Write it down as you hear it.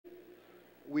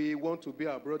We want to be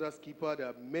our brother's keeper. There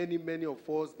are many, many of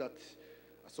us that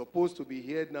are supposed to be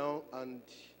here now, and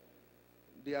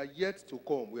they are yet to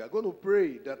come. We are going to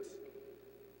pray that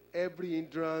every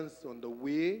hindrance on the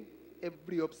way,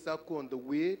 every obstacle on the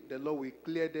way, the Lord will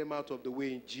clear them out of the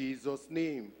way in Jesus'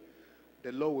 name.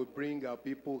 The Lord will bring our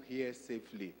people here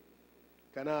safely.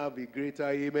 Can I have a greater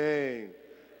amen?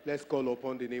 Let's call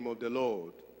upon the name of the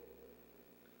Lord.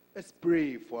 Let's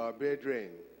pray for our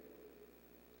brethren.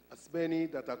 As many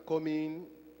that are coming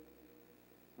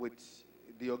with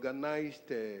the organized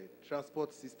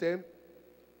transport system,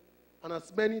 and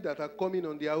as many that are coming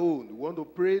on their own, we want to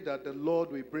pray that the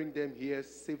Lord will bring them here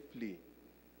safely.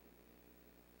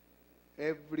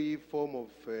 Every form of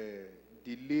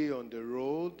delay on the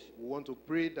road, we want to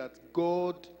pray that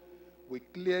God will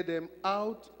clear them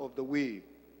out of the way.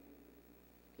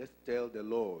 Let's tell the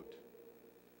Lord.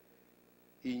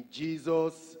 In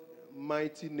Jesus'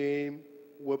 mighty name,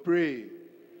 we pray.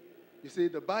 You see,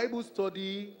 the Bible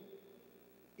study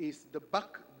is the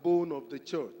backbone of the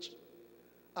church.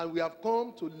 And we have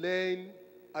come to learn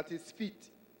at his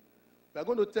feet. We are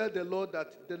going to tell the Lord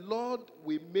that the Lord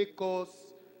will make us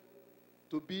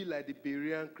to be like the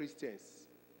Berean Christians.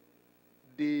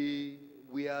 They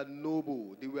were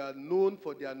noble. They were known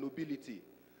for their nobility.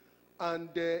 And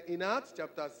in Acts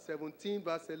chapter 17,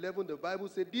 verse 11, the Bible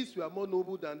said, these were more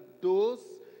noble than those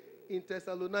in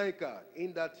Thessalonica,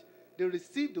 in that they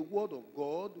received the word of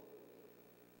God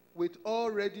with all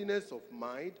readiness of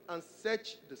mind and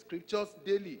search the scriptures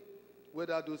daily,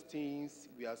 whether those things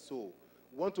were so.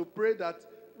 We want to pray that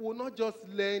we will not just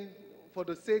learn for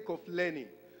the sake of learning,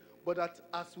 but that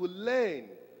as we learn,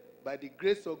 by the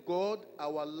grace of God,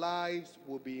 our lives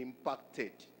will be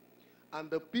impacted. And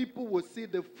the people will see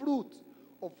the fruit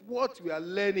of what we are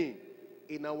learning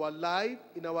in our life,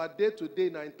 in our day-to-day,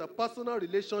 in our interpersonal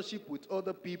relationship with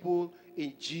other people,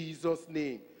 in Jesus'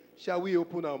 name. Shall we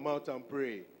open our mouth and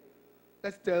pray?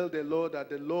 Let's tell the Lord that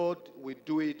the Lord will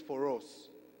do it for us.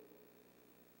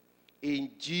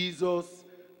 In Jesus'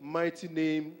 mighty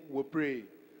name we pray.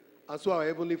 And so our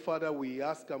Heavenly Father, we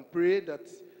ask and pray that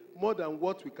more than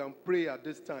what we can pray at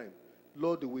this time,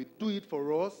 Lord, will do it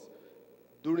for us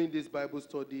during this Bible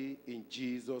study in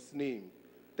Jesus' name.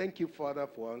 Thank you, Father,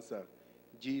 for answer.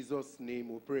 In Jesus' name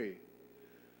we pray.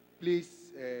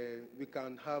 Please, we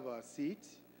can have a seat.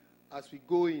 As we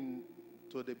go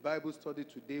into the Bible study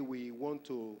today, we want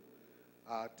to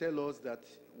tell us that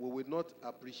we will not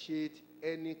appreciate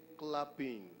any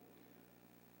clapping,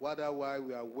 whether while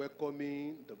we are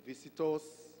welcoming the visitors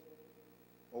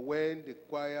or when the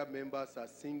choir members are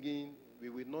singing. We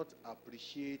will not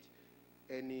appreciate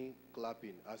any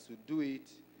clapping. As you do it,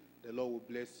 the Lord will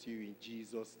bless you in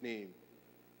Jesus' name.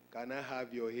 Can I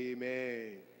have your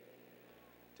amen?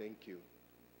 Thank you.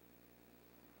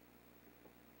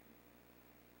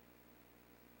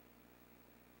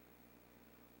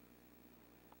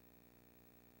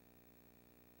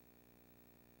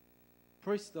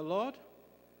 Praise the Lord.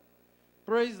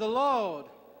 Praise the Lord.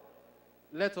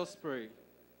 Let us pray.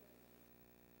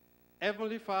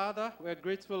 Heavenly Father, we are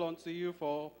grateful unto you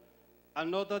for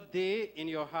another day in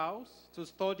your house to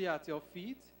study at your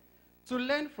feet, to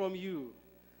learn from you,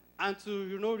 and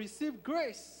to, receive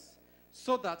grace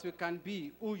so that we can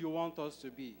be who you want us to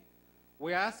be.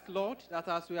 We ask, Lord, that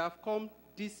as we have come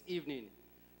this evening,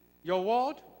 your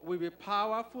word will be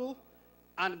powerful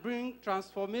and bring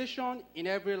transformation in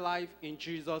every life in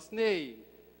Jesus' name.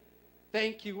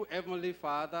 Thank you, Heavenly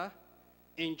Father.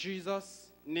 In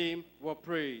Jesus' name we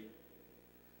pray.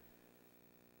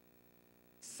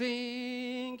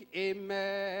 Sing,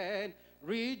 amen.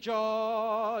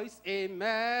 Rejoice,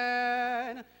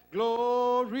 amen.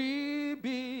 Glory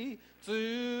be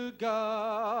to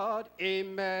God,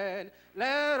 amen.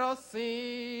 Let us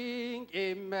sing,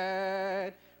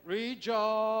 amen.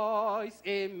 Rejoice,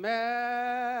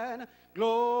 amen.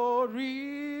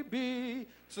 Glory be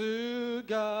to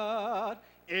God,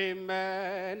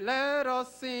 amen. Let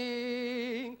us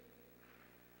sing.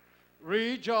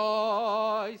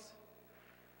 Rejoice.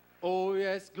 Oh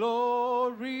yes,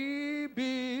 glory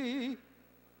be.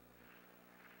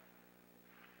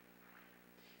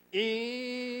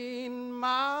 In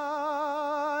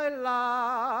my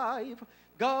life,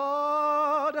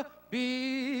 God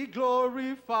be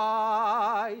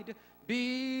glorified,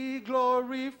 be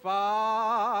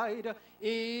glorified.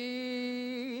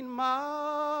 In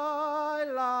my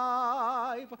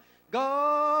life,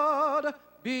 God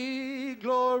be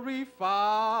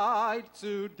glorified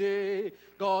today.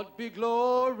 God be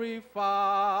glorified.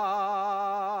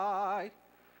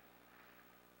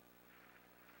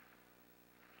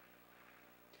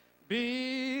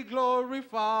 Be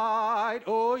glorified,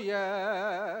 oh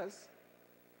yes.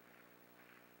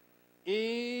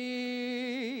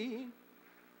 in.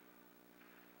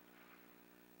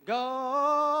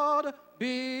 God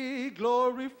be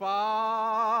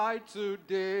glorified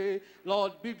today.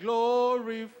 Lord, be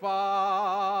glorified.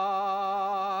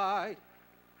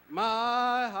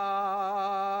 My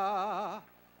heart,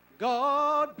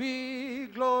 God be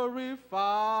glorified.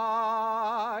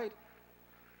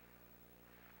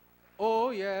 Oh,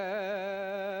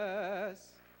 yes.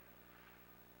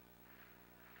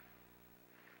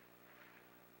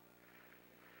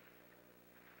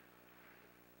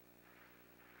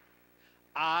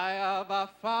 I have a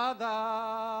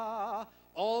Father,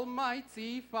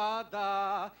 Almighty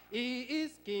Father. He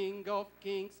is King of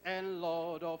kings and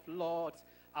Lord of lords.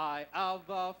 I have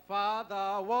a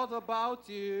Father. What about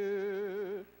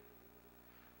you?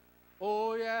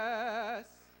 Oh, yes.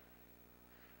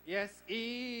 Yes,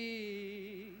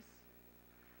 He is.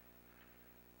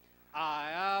 I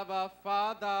have a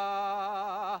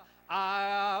Father. I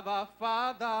have a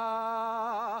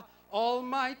Father.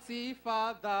 Almighty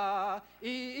Father,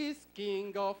 He is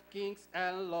King of kings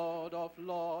and Lord of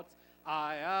lords.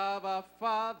 I have a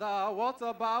Father. What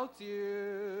about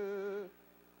you?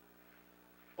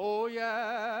 Oh,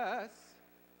 yes.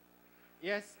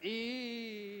 Yes,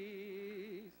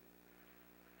 He is.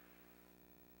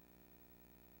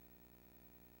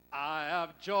 I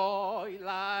have joy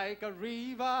like a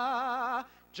river,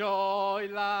 joy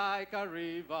like a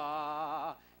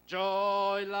river,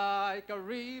 joy like a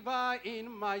river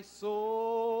in my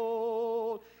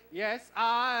soul. Yes,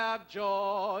 I have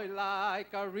joy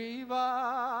like a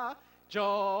river,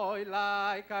 joy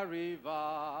like a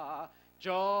river,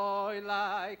 joy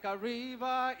like a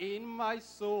river in my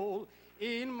soul,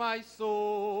 in my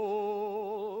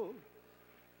soul.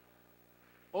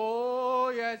 Oh,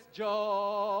 yes,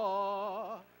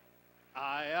 joy.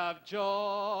 I have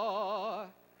joy.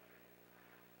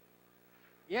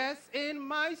 Yes, in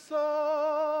my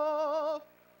soul.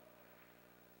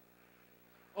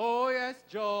 Oh, yes,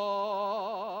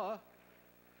 joy.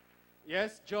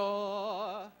 Yes,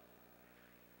 joy.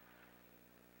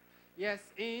 Yes,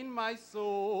 in my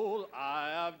soul I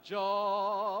have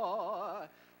joy.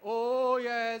 Oh,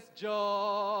 yes,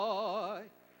 joy.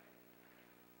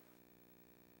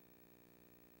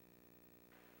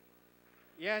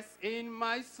 Yes, in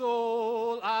my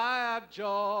soul I have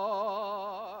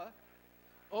joy.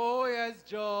 Oh, yes,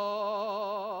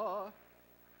 joy.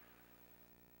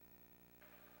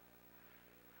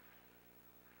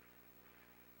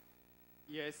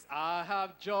 Yes, I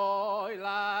have joy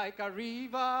like a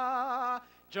river,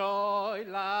 joy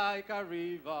like a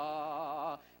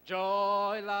river,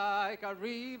 joy like a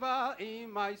river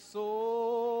in my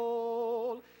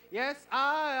soul. Yes,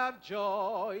 I have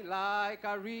joy like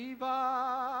a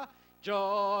river,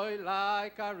 joy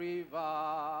like a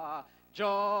river,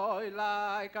 joy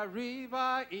like a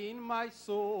river in my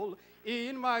soul,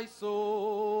 in my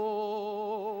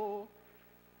soul.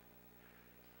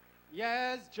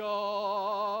 Yes,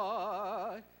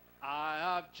 joy, I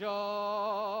have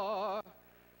joy.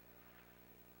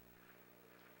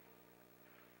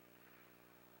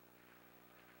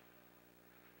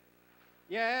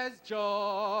 Yes,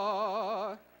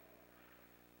 joy.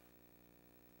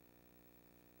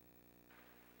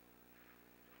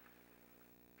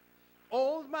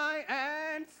 Hold my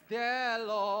hands, dear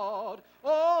Lord,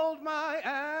 hold my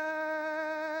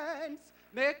hands.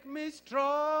 Make me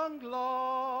strong,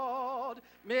 Lord,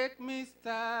 make me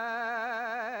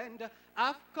stand.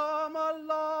 I've come a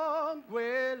long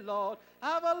way, Lord,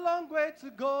 I've a long way to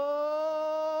go.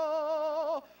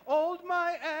 Hold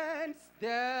my hands,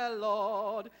 dear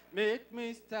Lord, make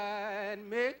me stand,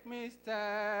 make me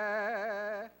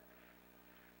stand.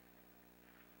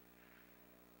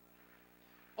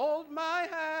 Hold my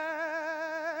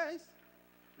hands,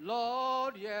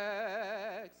 Lord,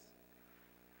 yes.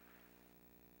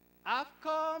 I've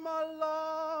come a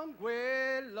long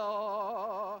way,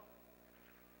 Lord.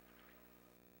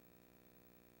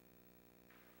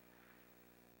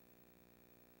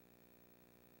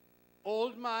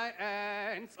 Hold my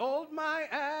hands,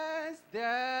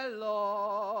 dear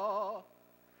Lord.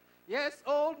 Yes,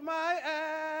 hold my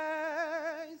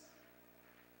hands.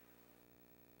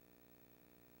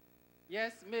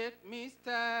 Yes, make me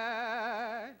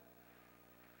stand.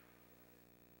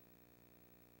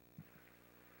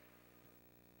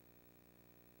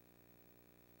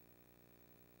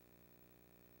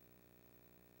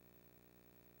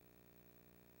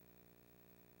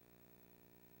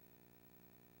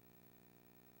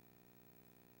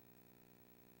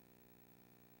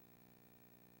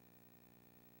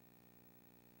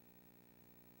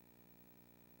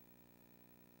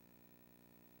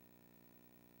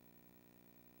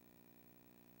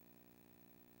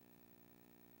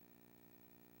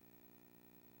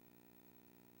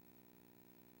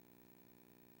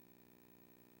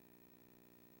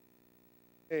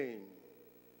 Amen.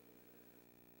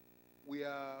 We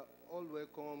are all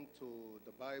welcome to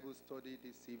the Bible study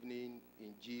this evening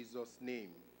in Jesus'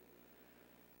 name.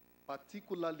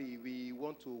 Particularly, we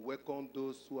want to welcome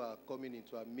those who are coming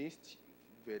into our midst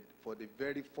for the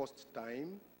very first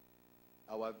time,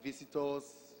 our visitors,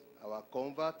 our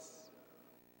converts,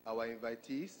 our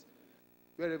invitees.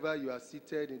 Wherever you are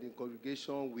seated in the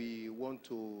congregation, we want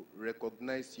to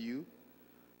recognize you,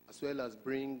 as well as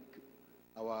bring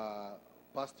our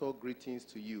pastor greetings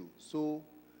to you. So,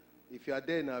 if you are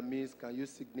there in our midst, can you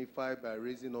signify by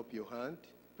raising up your hand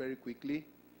very quickly?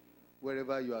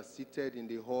 Wherever you are seated in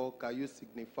the hall, can you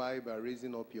signify by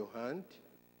raising up your hand?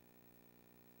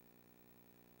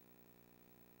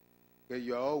 Okay,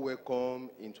 you are all welcome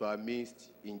into our midst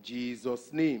in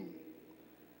Jesus' name.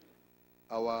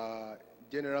 Our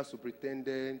General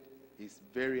Superintendent is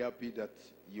very happy that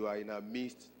you are in our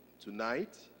midst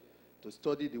tonight to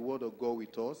study the Word of God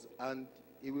with us, and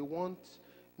he will want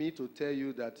me to tell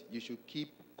you that you should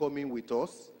keep coming with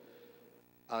us.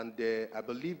 And I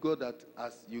believe, God, that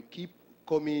as you keep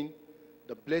coming,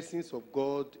 the blessings of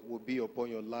God will be upon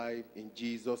your life in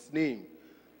Jesus' name.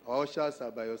 Our ushers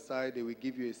are by your side. They will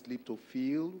give you a slip to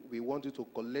fill. We want you to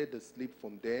collect the slip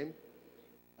from them.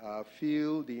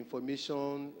 Fill the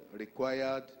information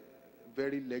required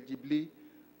very legibly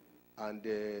and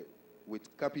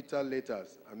with capital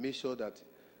letters, and make sure that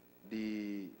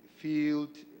the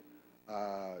filled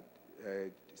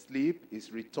slip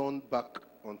is returned back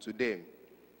onto them.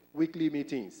 Weekly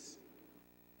meetings.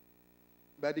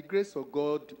 By the grace of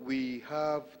God, we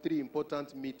have 3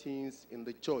 important meetings in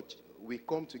the church. We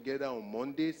come together on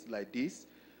Mondays like this.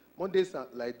 Mondays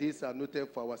like this are noted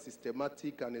for our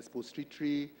systematic and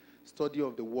expository study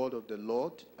of the word of the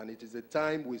Lord, and it is a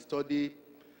time we study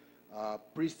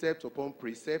precept upon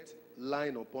precept,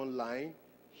 line upon line,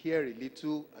 here a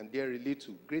little and there a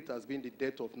little. Great has been the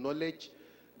depth of knowledge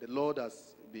the Lord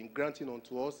has been granting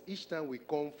unto us each time we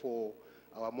come for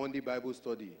our Monday Bible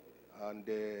study. And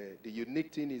the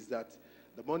unique thing is that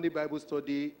the Monday Bible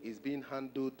study is being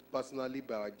handled personally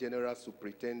by our General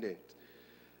Superintendent.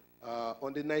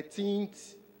 On the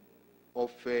 19th of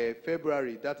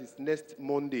February, that is next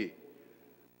Monday,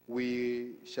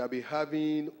 we shall be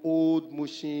having Old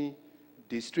Mushin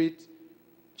District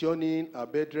joining our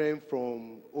brethren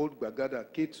from Old Bagada,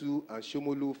 Ketu, and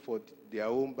Shomolu for their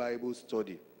own Bible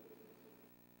study.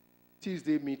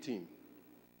 Tuesday meeting.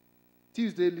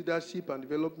 Tuesday leadership and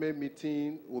development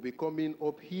meeting will be coming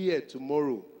up here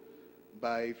tomorrow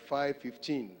by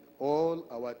 5:15. All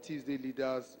our Tuesday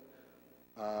leaders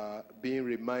are being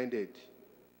reminded.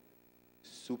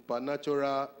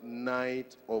 Supernatural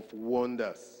Night of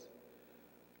Wonders.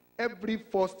 Every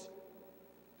first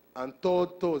and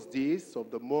third Thursdays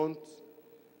of the month,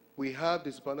 we have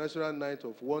the Supernatural Night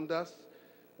of Wonders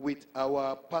with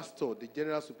our pastor, the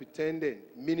General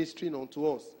Superintendent, ministering unto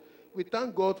us. We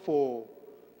thank God for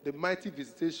the mighty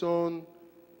visitation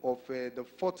of the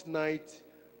fortnight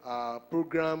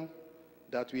program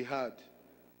that we had.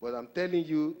 But I'm telling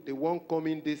you, the one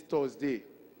coming this Thursday,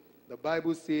 the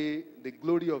Bible says the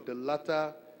glory of the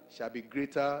latter shall be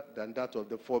greater than that of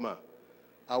the former.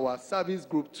 Our service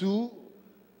group 2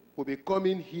 will be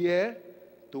coming here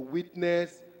to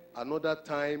witness another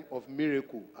time of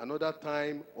miracle, another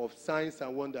time of signs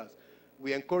and wonders.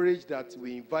 We encourage that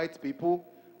we invite people,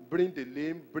 bring the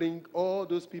lame, bring all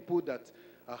those people that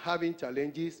are having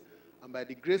challenges, and by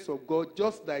the grace of God,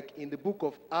 just like in the book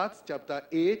of Acts chapter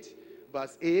 8,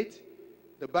 verse 8,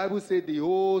 the Bible said the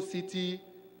whole city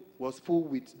was full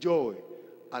with joy,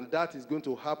 and that is going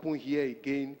to happen here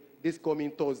again this coming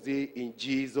Thursday in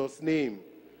Jesus' name.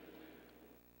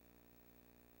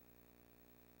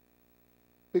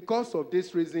 Because of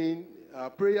this reason,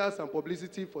 prayers and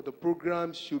publicity for the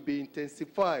program should be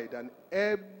intensified, and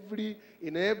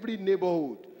in every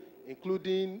neighborhood,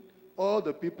 including all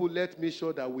the people, let me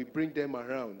sure that we bring them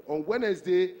around. On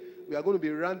Wednesday, we are going to be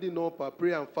rounding up our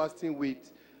prayer and fasting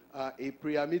with a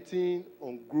prayer meeting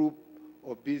on group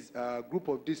of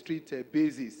district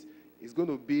basis. It's going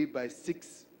to be by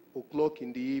 6 o'clock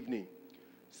in the evening.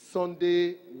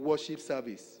 Sunday worship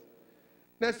service.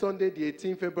 Next Sunday, the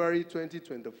 18th February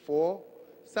 2024,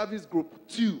 service group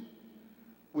 2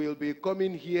 will be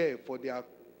coming here for their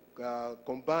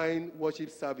combined worship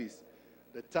service.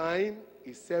 The time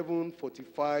is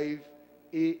 7:45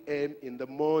 a.m. in the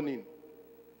morning.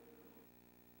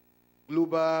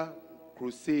 Global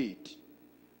Crusade.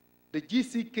 The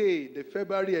GCK, the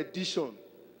February edition,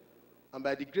 and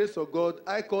by the grace of God,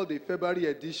 I call the February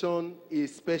edition a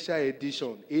special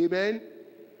edition. Amen.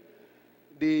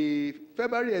 The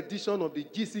February edition of the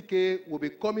GCK will be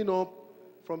coming up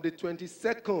from the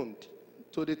 22nd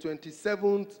to the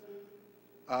 27th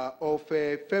of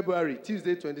February,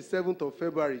 Tuesday, 27th of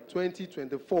February,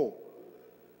 2024.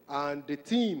 And the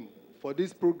theme for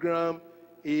this program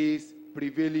is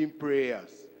Prevailing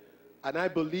Prayers. And I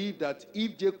believe that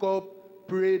if Jacob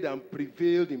prayed and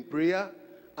prevailed in prayer,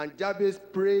 and Jabez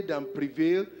prayed and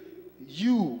prevailed,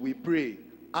 you will pray,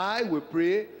 I will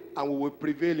pray, and we will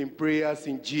prevail in prayers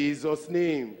in Jesus'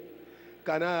 name.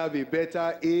 Can I have a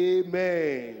better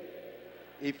amen?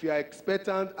 If you are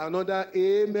expectant, another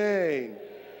amen.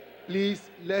 Please,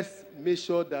 let's make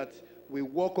sure that we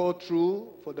walk all through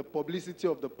for the publicity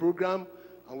of the program,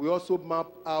 and we also map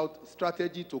out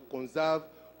strategy to conserve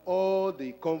all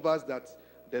the converts that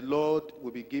the Lord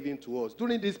will be giving to us.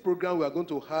 During this program, we are going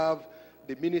to have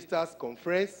the ministers'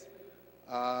 conference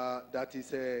that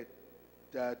is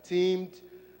themed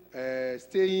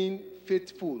Staying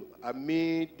Faithful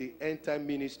Amid the End Time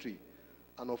Ministry.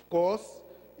 And of course,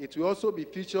 it will also be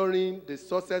featuring the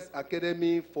Success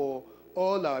Academy for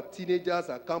all our teenagers,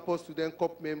 our campus student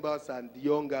corps members, and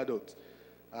young adults.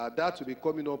 That will be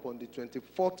coming up on the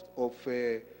 24th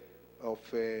of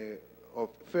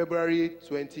February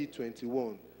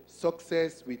 2021.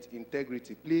 Success with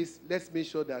integrity. Please, let's make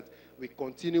sure that we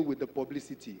continue with the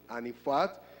publicity. And in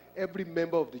fact, every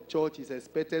member of the church is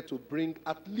expected to bring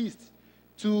at least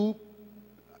 2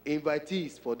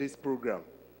 invitees for this program.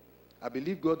 I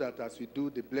believe, God, that as we do,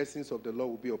 the blessings of the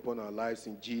Lord will be upon our lives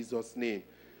in Jesus' name.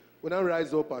 We now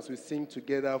rise up as we sing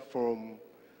together from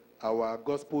our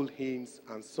gospel hymns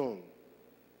and song.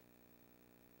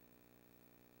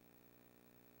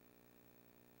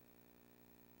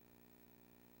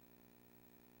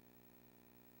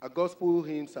 Our gospel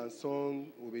hymns and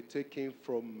song will be taken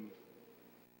from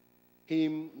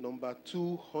hymn number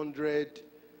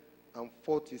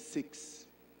 246.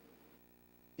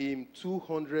 Hymn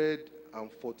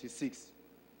 246.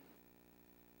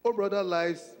 Oh, brother,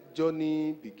 life's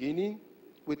journey beginning,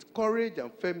 with courage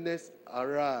and firmness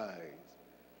arise.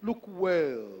 Look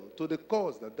well to the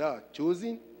cause that thou art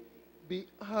chosen. Be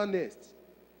earnest,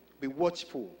 be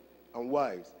watchful and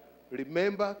wise.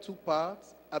 Remember 2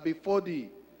 paths are before thee,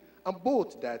 and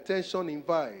both thy attention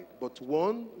invite, but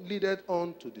one leadeth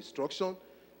on to destruction,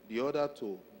 the other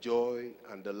to joy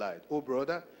and delight. Oh,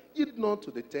 brother, yield not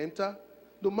to the tempter.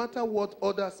 No matter what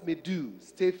others may do,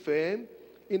 stay firm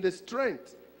in the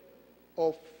strength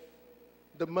of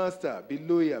the Master. Be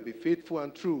loyal, be faithful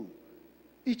and true.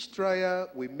 Each trial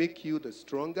will make you the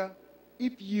stronger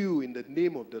if you, in the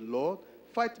name of the Lord,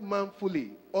 fight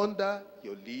manfully under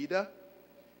your leader,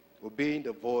 obeying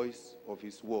the voice of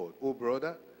his word. Oh,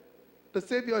 brother, the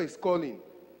Savior is calling.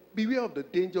 Beware of the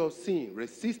danger of sin.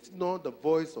 Resist not the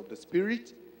voice of the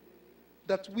Spirit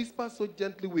that whispers so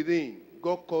gently within.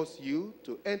 God calls you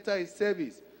to enter his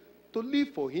service, to live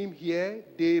for him here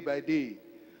day by day,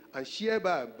 and share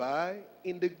by and by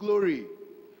in the glory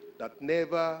that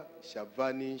never shall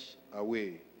vanish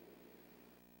away.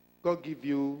 God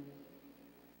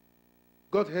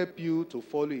help you to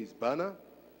follow his banner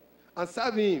and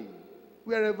serve him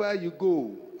wherever you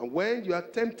go. And when you are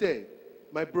tempted,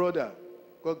 my brother,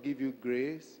 God give you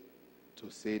grace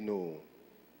to say no.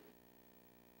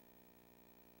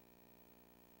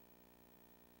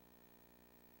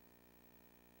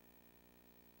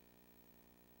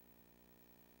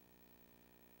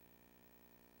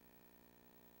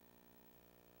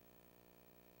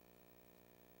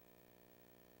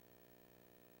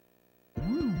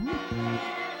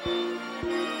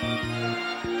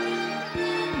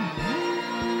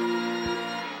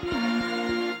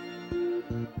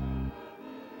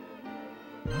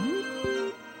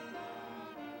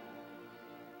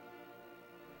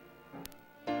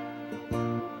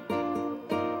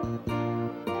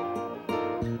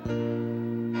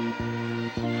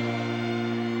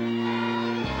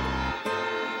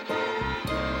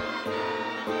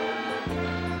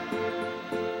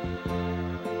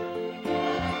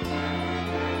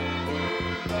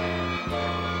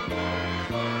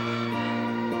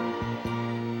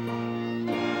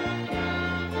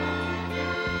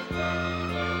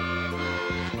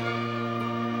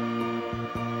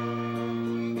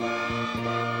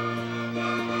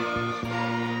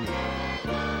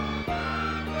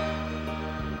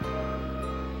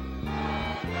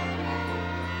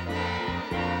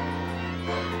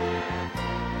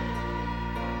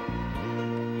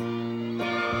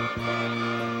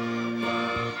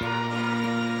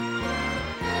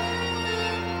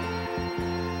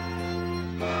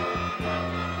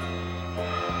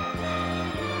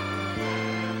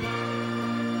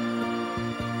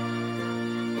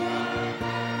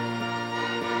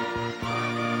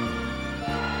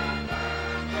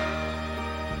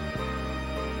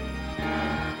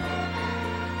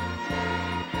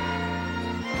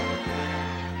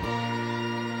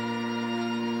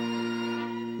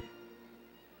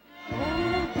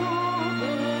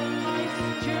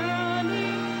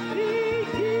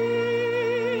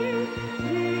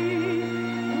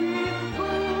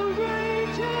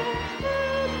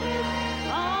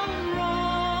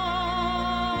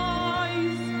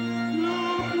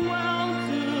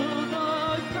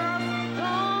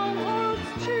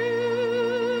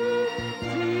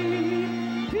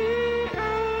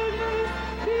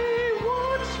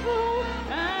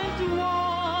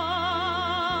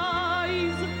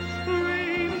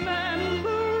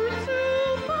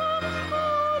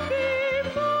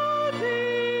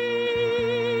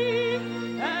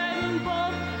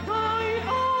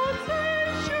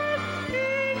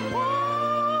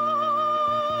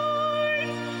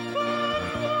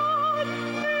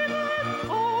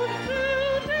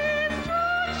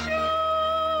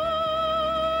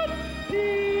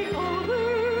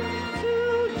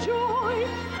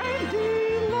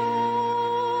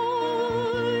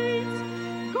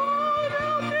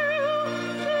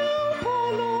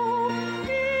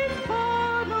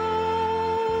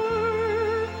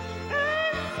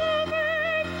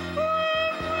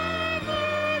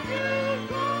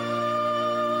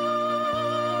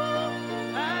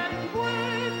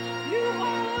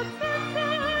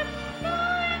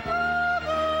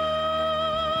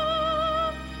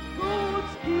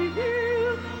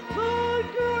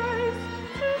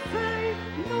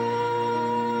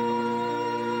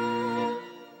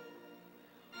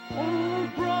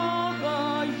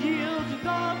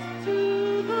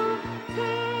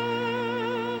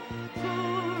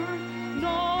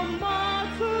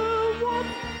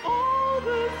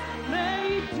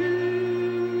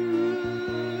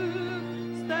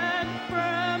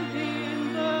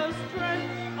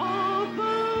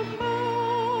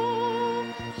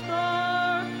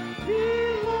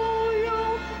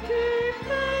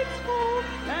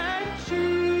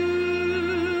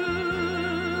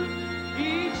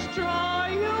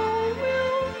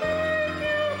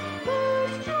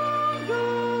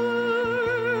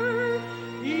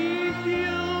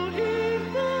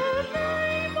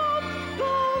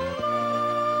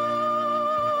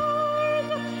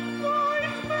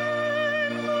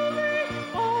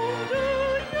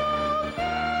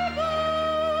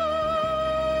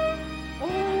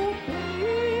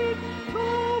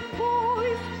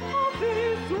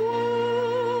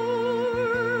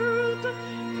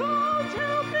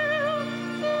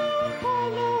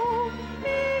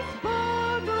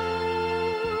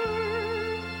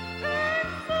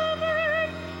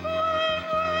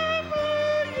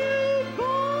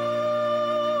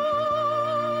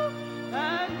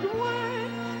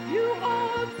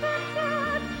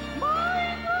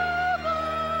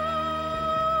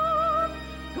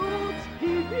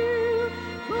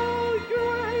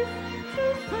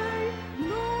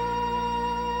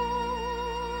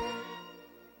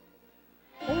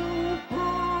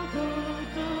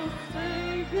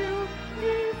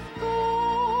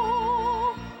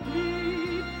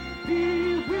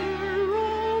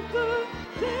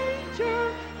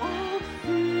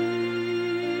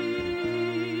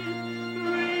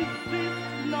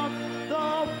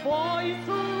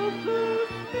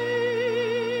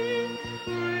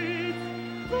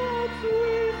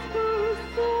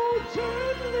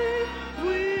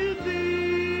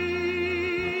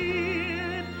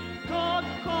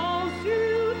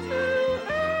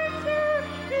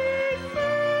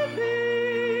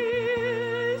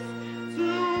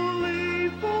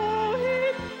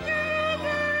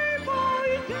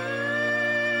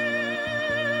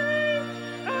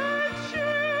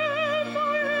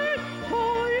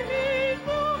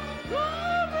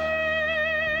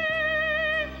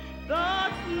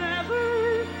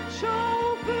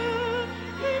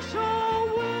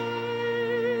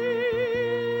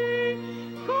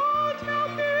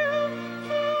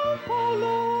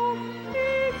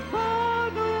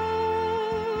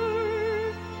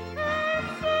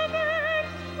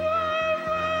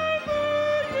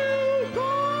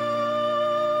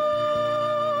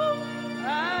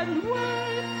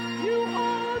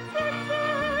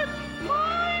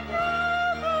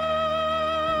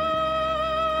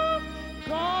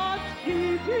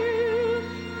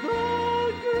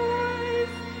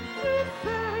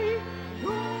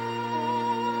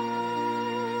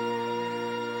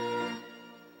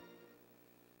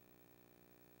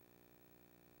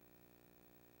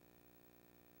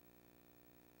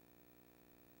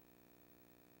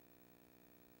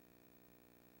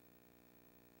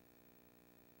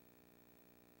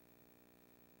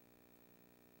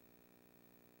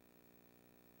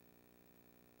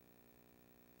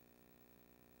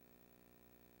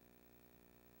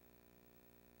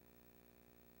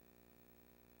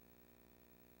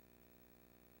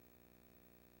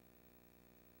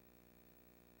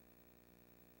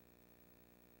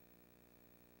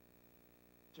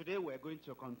 Today we're going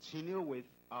to continue with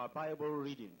our Bible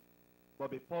reading. But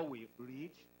before we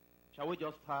read, shall we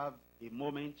just have a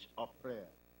moment of prayer?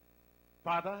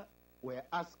 Father, we're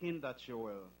asking that you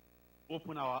will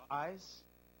open our eyes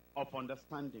of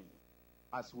understanding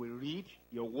as we read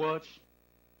your word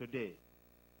today.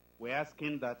 We're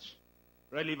asking that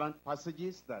relevant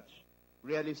passages that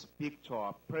really speak to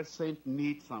our present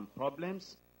needs and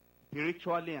problems,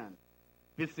 spiritually and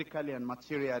physically and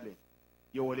materially,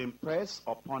 you will impress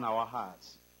upon our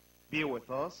hearts. Be with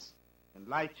us,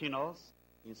 enlighten us,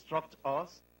 instruct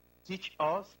us, teach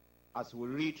us as we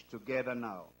read together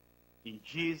now. In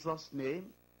Jesus' name,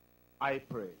 I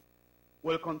pray.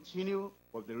 We'll continue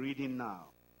with the reading now.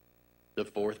 The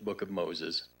fourth book of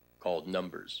Moses, called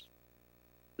Numbers.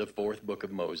 The fourth book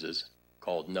of Moses,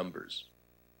 called Numbers.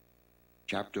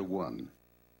 Chapter 1.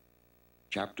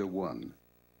 Chapter 1.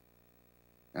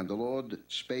 And the Lord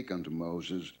spake unto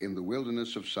Moses in the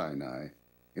wilderness of Sinai,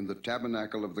 in the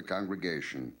tabernacle of the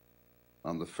congregation,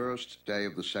 on the first day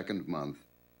of the 2nd month,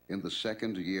 in the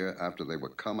 2nd year after they were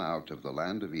come out of the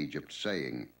land of Egypt,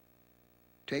 saying,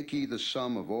 Take ye the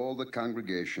sum of all the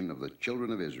congregation of the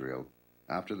children of Israel,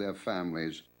 after their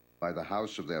families, by the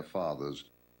house of their fathers,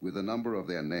 with the number of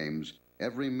their names,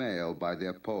 every male by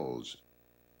their polls,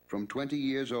 from 20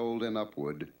 years old and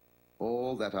upward,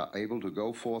 all that are able to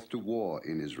go forth to war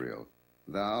in Israel.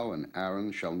 Thou and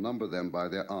Aaron shall number them by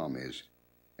their armies.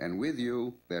 And with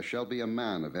you there shall be a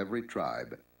man of every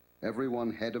tribe, every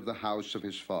one head of the house of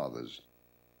his fathers.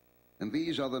 And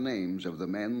these are the names of the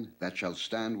men that shall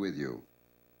stand with you.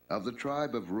 Of the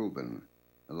tribe of Reuben,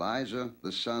 Elizur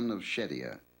the son of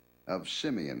Shediah. Of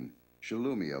Simeon,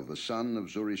 Shelumiel the son of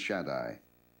Zurishaddai.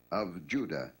 Of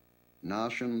Judah,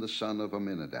 Nahshon the son of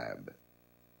Amminadab.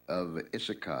 Of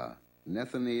Issachar,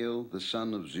 Nethaneel the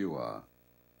son of Zuar.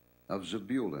 Of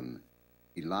Zebulun,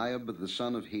 Eliab the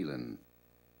son of Helon.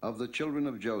 Of the children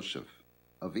of Joseph,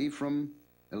 of Ephraim,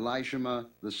 Elishama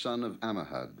the son of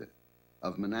Ammihud.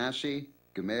 Of Manasseh,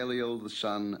 Gamaliel the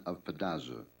son of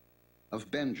Pedazur.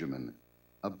 Of Benjamin,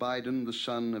 Abidan the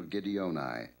son of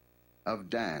Gideoni.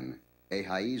 Of Dan,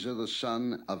 Ahiezer the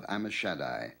son of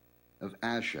Ammishaddai. Of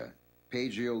Asher,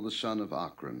 Pagiel the son of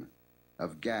Ochran.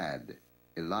 Of Gad,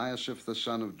 Eliasaph the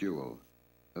son of Deuel.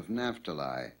 Of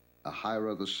Naphtali,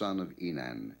 Ahira the son of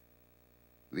Enan.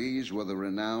 These were the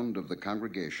renowned of the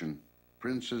congregation,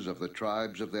 princes of the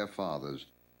tribes of their fathers,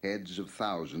 heads of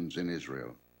thousands in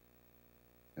Israel.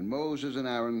 And Moses and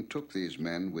Aaron took these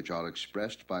men which are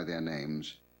expressed by their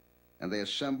names, and they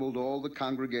assembled all the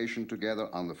congregation together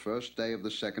on the first day of the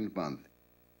 2nd month,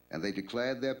 and they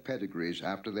declared their pedigrees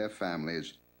after their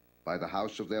families by the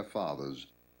house of their fathers,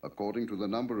 according to the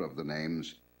number of the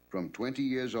names, from 20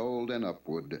 years old and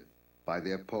upward, by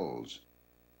their polls.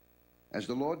 As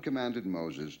the Lord commanded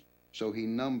Moses, so he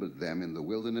numbered them in the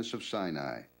wilderness of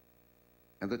Sinai.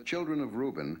 And the children of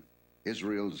Reuben,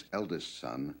 Israel's eldest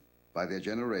son, by their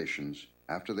generations,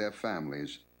 after their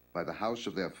families, by the house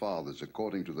of their fathers,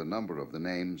 according to the number of the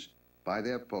names, by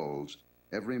their polls,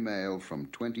 every male from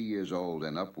 20 years old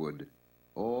and upward,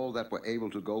 all that were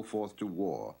able to go forth to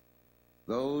war.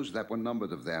 Those that were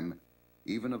numbered of them,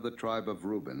 even of the tribe of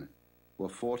Reuben, were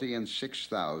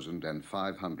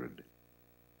 46,500.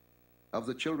 Of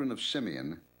the children of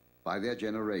Simeon, by their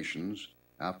generations,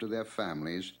 after their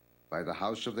families, by the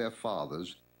house of their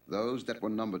fathers, those that were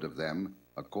numbered of them,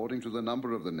 according to the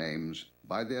number of the names,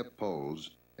 by their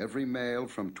polls, every male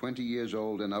from 20 years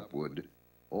old and upward,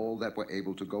 all that were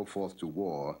able to go forth to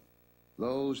war,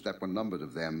 those that were numbered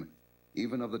of them,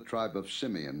 even of the tribe of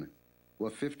Simeon, were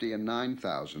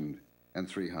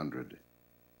 59,300.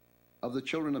 Of the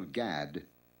children of Gad,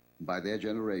 by their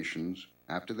generations,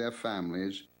 after their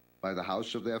families, by the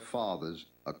house of their fathers,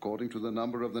 according to the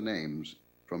number of the names,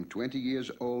 from 20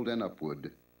 years old and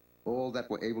upward, all that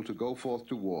were able to go forth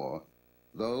to war,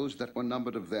 those that were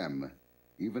numbered of them,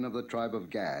 even of the tribe of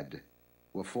Gad,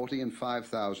 were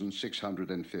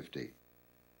 45,650.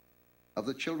 Of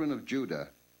the children of Judah,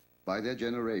 by their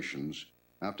generations,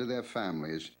 after their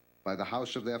families, by the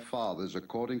house of their fathers,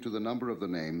 according to the number of the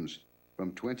names,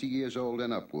 from 20 years old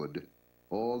and upward,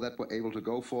 all that were able to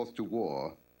go forth to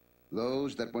war,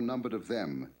 those that were numbered of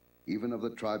them, even of the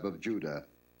tribe of Judah,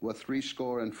 were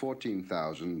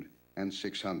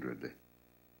 314,600.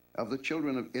 Of the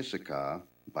children of Issachar,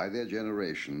 by their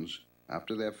generations,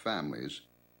 after their families,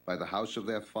 by the house of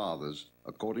their fathers,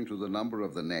 according to the number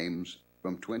of the names,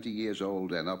 from 20 years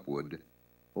old and upward,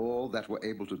 all that were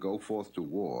able to go forth to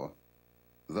war,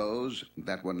 those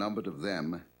that were numbered of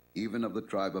them, even of the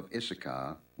tribe of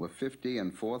Issachar, were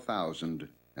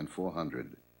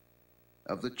 54,400.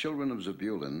 Of the children of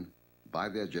Zebulun, by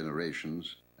their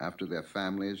generations, after their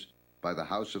families, by the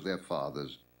house of their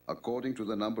fathers, according to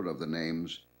the number of the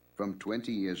names, from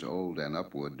 20 years old and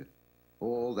upward,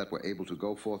 all that were able to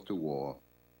go forth to war,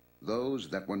 those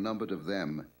that were numbered of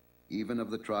them, even of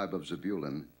the tribe of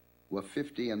Zebulun, were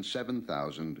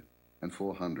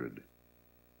 57,400.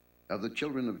 Of the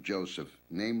children of Joseph,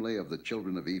 namely of the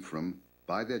children of Ephraim,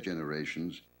 by their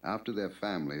generations, after their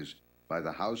families, by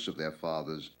the house of their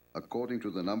fathers, according to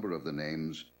the number of the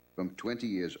names, from 20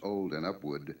 years old and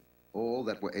upward, all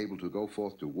that were able to go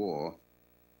forth to war,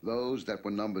 those that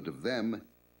were numbered of them,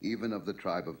 even of the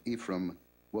tribe of Ephraim,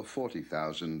 were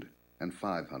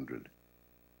 40,500.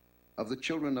 Of the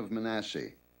children of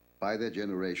Manasseh, by their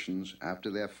generations, after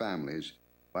their families,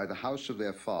 by the house of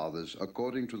their fathers,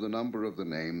 according to the number of the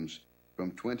names,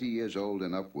 from 20 years old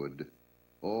and upward,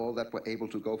 all that were able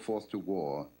to go forth to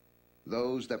war,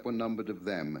 those that were numbered of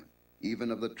them,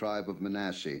 even of the tribe of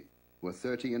Manasseh, were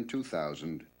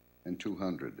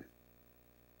 32,200.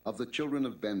 Of the children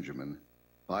of Benjamin,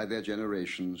 by their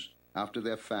generations, after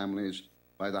their families,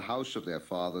 by the house of their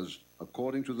fathers,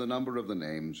 according to the number of the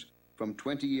names, from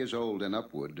 20 years old and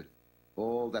upward,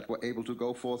 all that were able to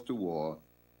go forth to war,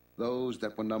 those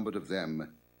that were numbered of them,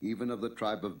 even of the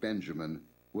tribe of Benjamin,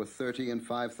 were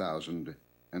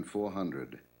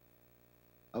 35,400.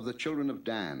 Of the children of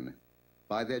Dan,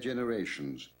 by their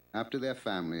generations, after their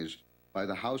families, by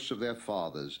the house of their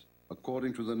fathers,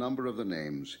 according to the number of the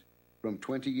names, from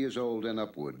 20 years old and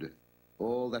upward,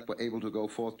 all that were able to go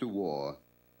forth to war,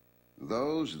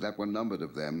 those that were numbered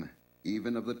of them,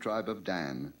 even of the tribe of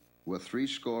Dan, were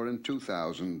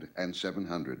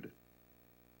 62,700.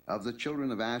 Of the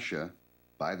children of Asher,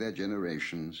 by their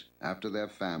generations, after their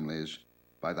families,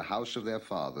 by the house of their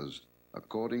fathers,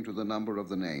 according to the number of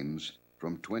the names,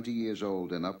 from 20 years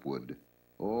old and upward,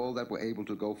 all that were able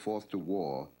to go forth to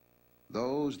war,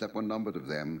 those that were numbered of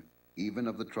them, even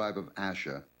of the tribe of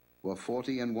Asher, were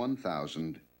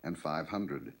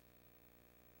 41,500.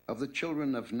 Of the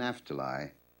children of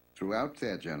Naphtali, throughout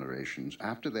their generations,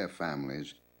 after their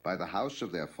families, by the house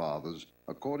of their fathers,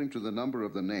 according to the number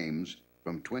of the names,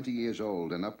 from 20 years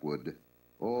old and upward,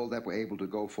 all that were able to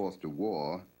go forth to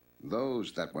war,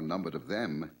 those that were numbered of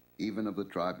them, even of the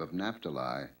tribe of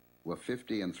Naphtali, were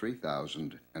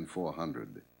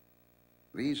 53,400.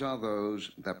 These are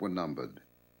those that were numbered,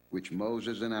 which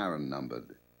Moses and Aaron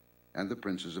numbered, and the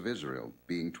princes of Israel,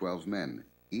 being 12 men.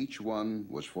 Each one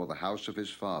was for the house of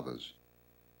his fathers.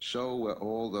 So were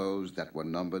all those that were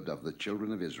numbered of the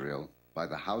children of Israel, by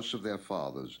the house of their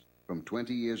fathers, from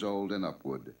 20 years old and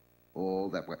upward, all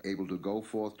that were able to go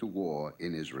forth to war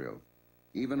in Israel.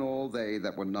 Even all they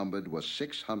that were numbered were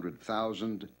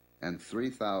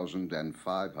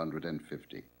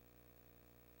 600,003,550.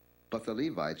 But the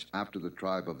Levites after the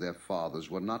tribe of their fathers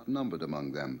were not numbered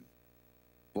among them.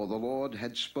 For the Lord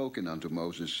had spoken unto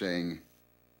Moses, saying,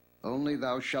 Only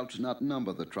thou shalt not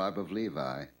number the tribe of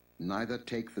Levi, neither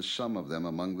take the sum of them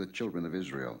among the children of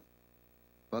Israel.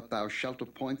 But thou shalt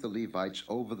appoint the Levites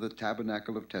over the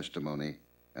tabernacle of testimony,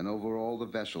 and over all the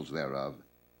vessels thereof,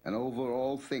 and over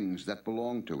all things that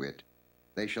belong to it.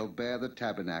 They shall bear the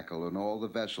tabernacle and all the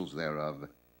vessels thereof,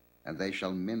 and they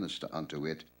shall minister unto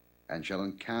it, and shall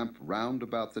encamp round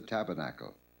about the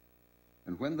tabernacle.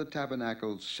 And when the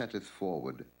tabernacle setteth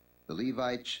forward, the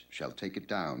Levites shall take it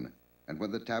down, and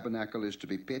when the tabernacle is to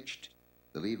be pitched,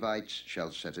 the Levites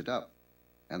shall set it up,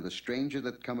 and the stranger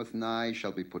that cometh nigh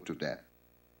shall be put to death.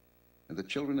 And the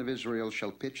children of Israel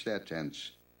shall pitch their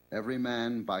tents, every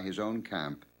man by his own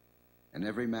camp, and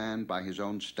every man by his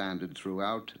own standard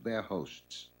throughout their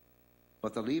hosts.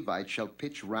 But the Levites shall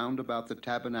pitch round about the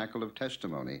tabernacle of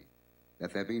testimony,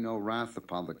 that there be no wrath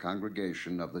upon the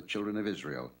congregation of the children of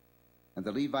Israel. And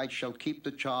the Levites shall keep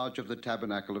the charge of the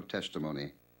tabernacle of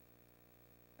testimony.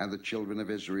 And the children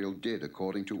of Israel did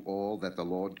according to all that the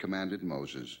Lord commanded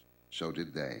Moses, so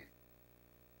did they.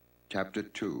 Chapter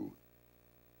 2.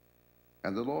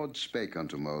 And the Lord spake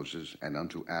unto Moses and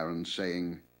unto Aaron,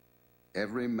 saying,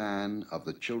 Every man of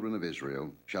the children of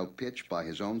Israel shall pitch by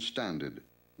his own standard,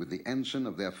 with the ensign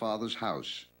of their father's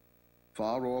house.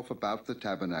 Far off about the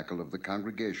tabernacle of the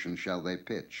congregation shall they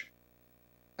pitch.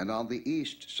 And on the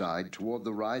east side toward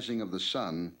the rising of the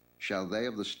sun shall they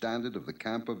of the standard of the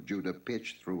camp of Judah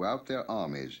pitch throughout their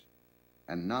armies.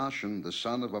 And Nahshon the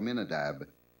son of Amminadab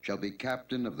shall be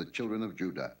captain of the children of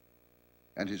Judah.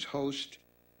 And his host,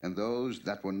 and those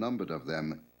that were numbered of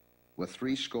them, were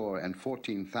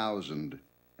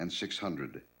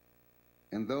 314,600.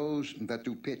 And those that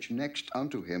do pitch next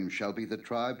unto him shall be the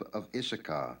tribe of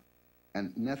Issachar.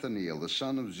 And Nethaneel the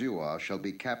son of Zuar shall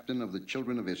be captain of the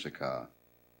children of Issachar.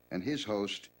 And his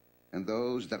host, and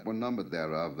those that were numbered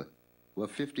thereof, were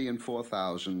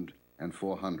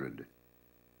 54,400.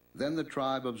 Then the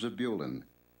tribe of Zebulun,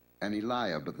 and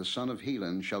Eliab the son of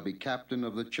Helon shall be captain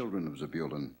of the children of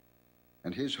Zebulun.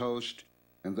 And his host,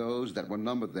 and those that were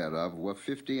numbered thereof, were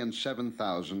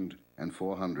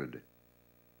 57,400.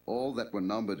 All that were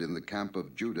numbered in the camp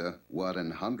of Judah were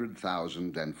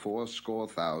 100,000 and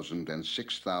 80,000 and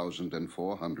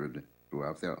 6,400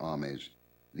 throughout their armies.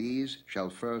 These shall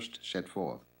first set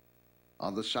forth.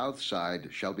 On the south side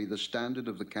shall be the standard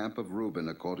of the camp of Reuben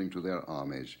according to their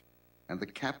armies. And the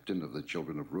captain of the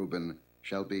children of Reuben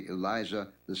shall be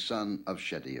Elizur the son of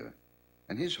Shedeur.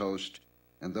 And his host,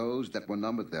 and those that were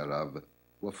numbered thereof,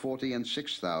 were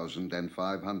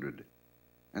 46,500.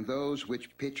 And those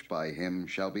which pitch by him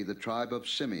shall be the tribe of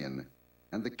Simeon.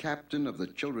 And the captain of the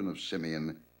children of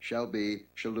Simeon shall be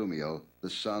Shelumiel the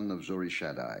son of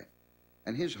Zurishaddai.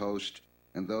 And his host,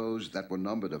 and those that were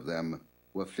numbered of them,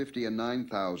 were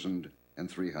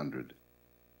 59,300.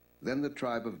 Then the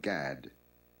tribe of Gad,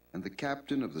 and the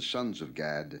captain of the sons of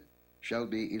Gad shall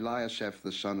be Eliasaph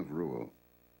the son of Reuel.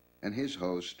 And his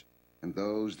host, and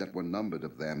those that were numbered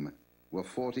of them, were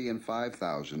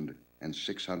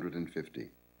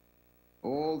 45,650.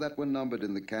 All that were numbered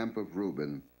in the camp of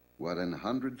Reuben were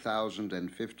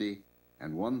 100,050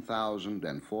 and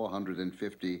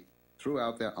 1,450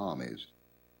 throughout their armies,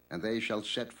 and they shall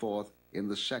set forth in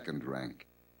the second rank.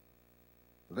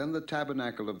 Then the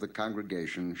tabernacle of the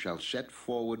congregation shall set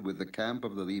forward with the camp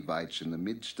of the Levites in the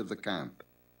midst of the camp.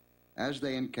 As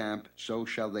they encamp, so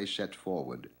shall they set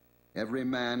forward, every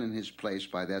man in his place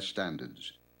by their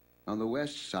standards. On the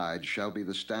west side shall be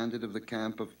the standard of the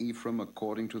camp of Ephraim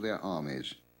according to their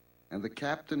armies. And the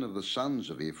captain of the sons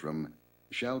of Ephraim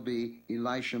shall be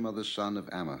Elishama the son of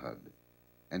Ammihud.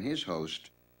 And his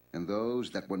host, and those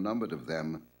that were numbered of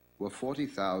them, were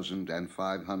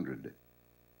 40,500.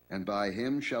 And by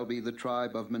him shall be the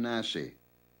tribe of Manasseh,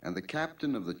 and the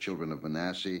captain of the children of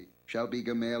Manasseh shall be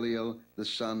Gamaliel the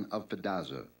son of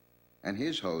Pedazur. And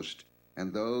his host,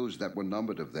 and those that were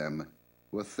numbered of them,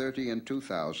 were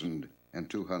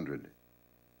 32,200.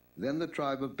 Then the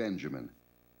tribe of Benjamin,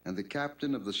 and the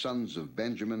captain of the sons of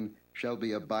Benjamin shall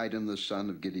be Abidan the son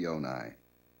of Gideoni.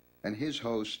 And his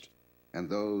host, and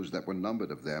those that were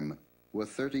numbered of them, were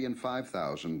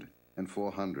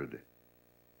 35,400.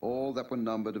 All that were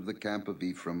numbered of the camp of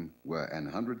Ephraim were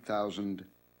 100,000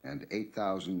 and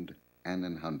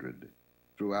 8,100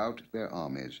 throughout their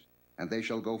armies, and they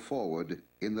shall go forward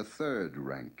in the third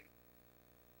rank.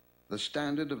 The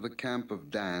standard of the camp of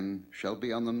Dan shall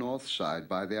be on the north side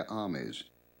by their armies,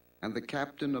 and the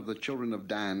captain of the children of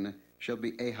Dan shall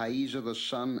be Ahiezer the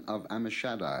son of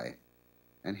Ammishaddai,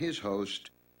 and his host,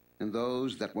 and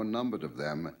those that were numbered of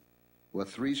them, were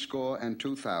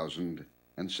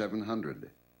 62,700.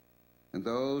 And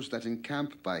those that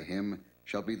encamp by him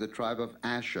shall be the tribe of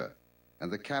Asher, and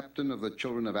the captain of the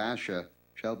children of Asher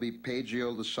shall be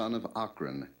Pagiel the son of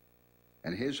Ochran.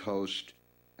 And his host,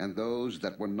 and those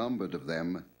that were numbered of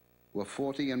them, were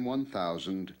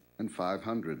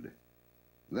 41,500.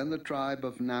 Then the tribe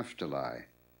of Naphtali,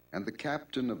 and the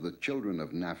captain of the children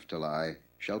of Naphtali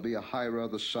shall be Ahira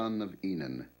the son of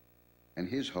Enan. And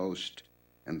his host,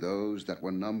 and those that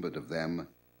were numbered of them,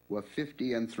 were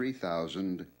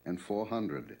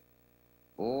 53,400.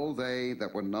 All they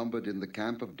that were numbered in the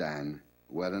camp of Dan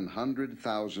were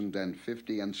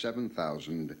 100,050 and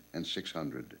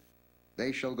 7,600.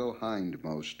 They shall go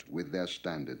hindmost with their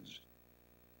standards.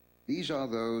 These are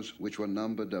those which were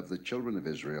numbered of the children of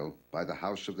Israel by the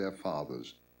house of their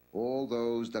fathers. All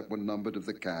those that were numbered of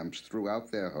the camps throughout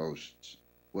their hosts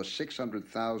were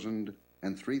 600,000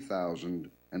 and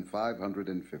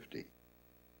 3,550.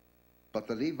 But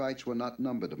the Levites were not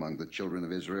numbered among the children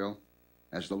of Israel,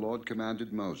 as the Lord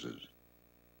commanded Moses.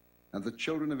 And the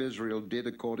children of Israel did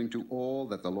according to all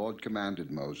that the Lord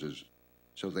commanded Moses.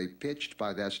 So they pitched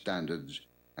by their standards,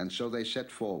 and so they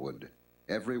set forward,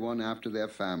 every one after their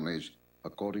families,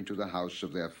 according to the house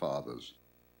of their fathers.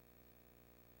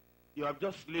 You have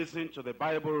just listened to the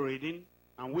Bible reading,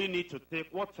 and we need to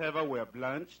take whatever we have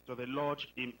learned to the Lord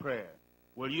in prayer.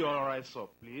 Will you all rise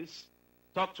up, please?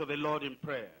 Talk to the Lord in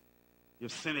prayer.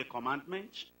 You've seen a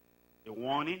commandment, a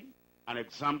warning, an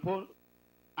example,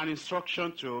 an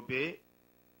instruction to obey,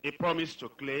 a promise to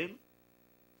claim.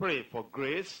 Pray for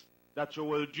grace that you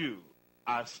will do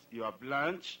as you have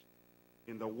learned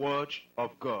in the Word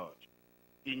of God.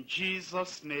 In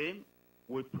Jesus' name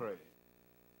we pray.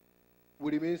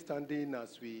 We remain standing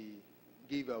as we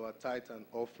give our tithe and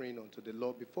offering unto the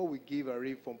Lord. Before we give a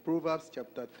read from Proverbs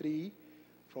chapter 3,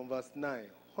 from verse 9.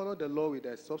 Honor the Lord with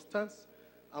thy substance,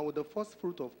 and with the first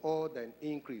fruit of all thine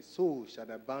increase. So shall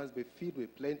thy barns be filled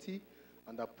with plenty,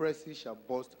 and the presses shall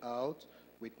burst out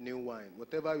with new wine.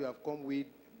 Whatever you have come with,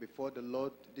 before the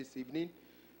Lord this evening,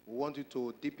 we want you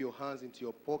to dip your hands into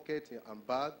your pocket and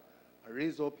bag and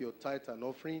raise up your tithe and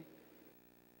offering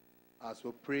as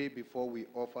we pray before we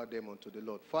offer them unto the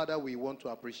Lord. Father, we want to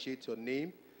appreciate your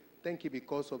name. Thank you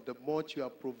because of the much you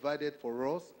have provided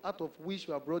for us, out of which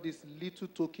you have brought this little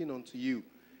token unto you.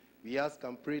 We ask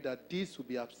and pray that this will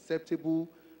be acceptable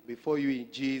before you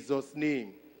in Jesus'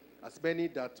 name. As many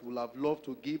that will have loved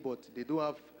to give, but they don't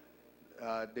have,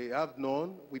 they have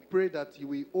none, we pray that you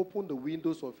will open the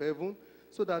windows of heaven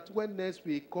so that when next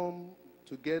we come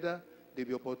together, they'll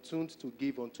be opportune to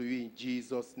give unto you in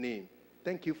Jesus' name.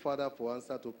 Thank you, Father, for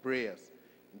answer to prayers.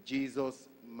 In Jesus'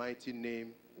 mighty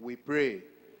name we pray.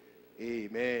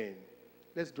 Amen.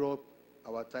 Let's drop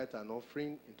our tithe and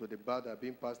offering into the bag that are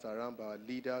being passed around by our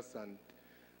leaders and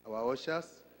our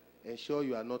ushers. Ensure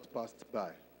you are not passed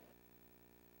by.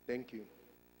 Thank you.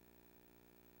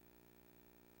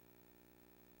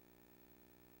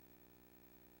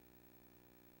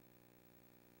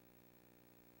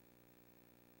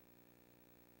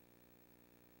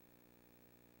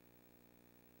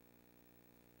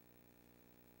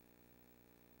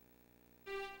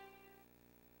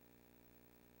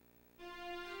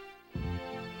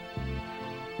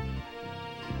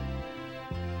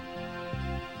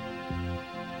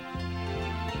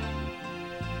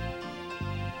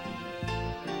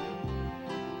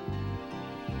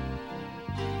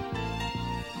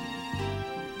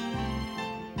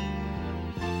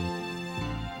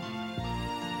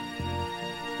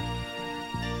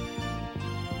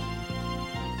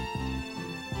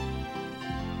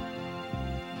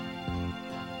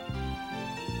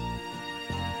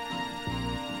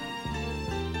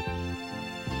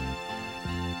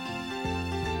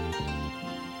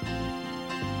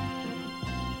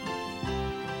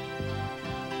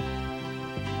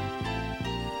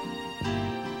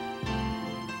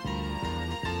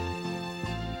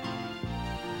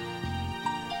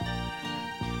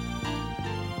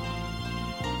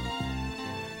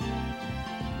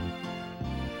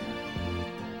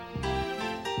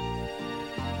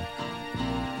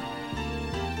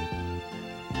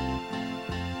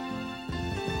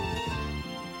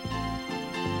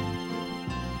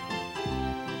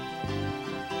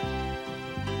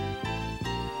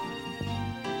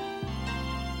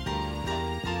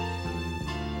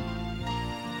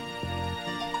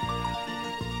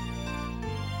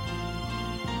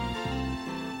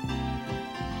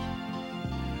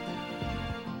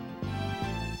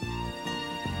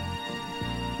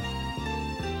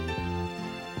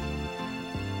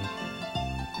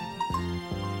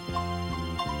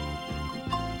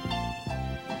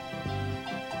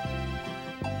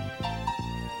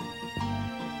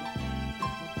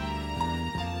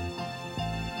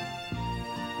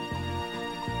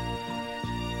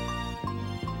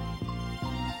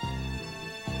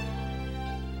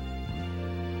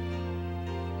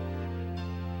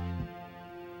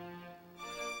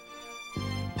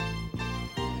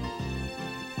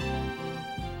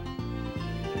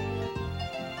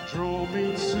 Draw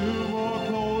me to a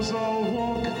closer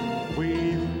walk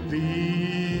with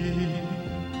thee.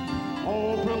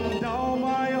 Open down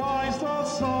my eyes that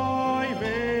I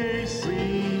may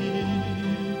see.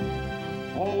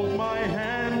 Hold my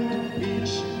hand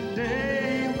each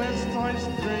day, lest I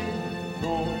stray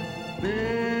from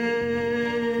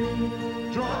thee.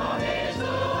 Draw me to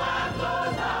a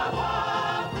closer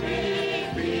walk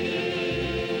with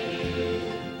thee.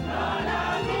 Run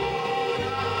and close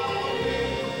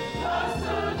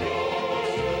to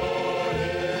thee.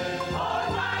 Hold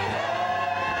my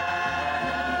hand.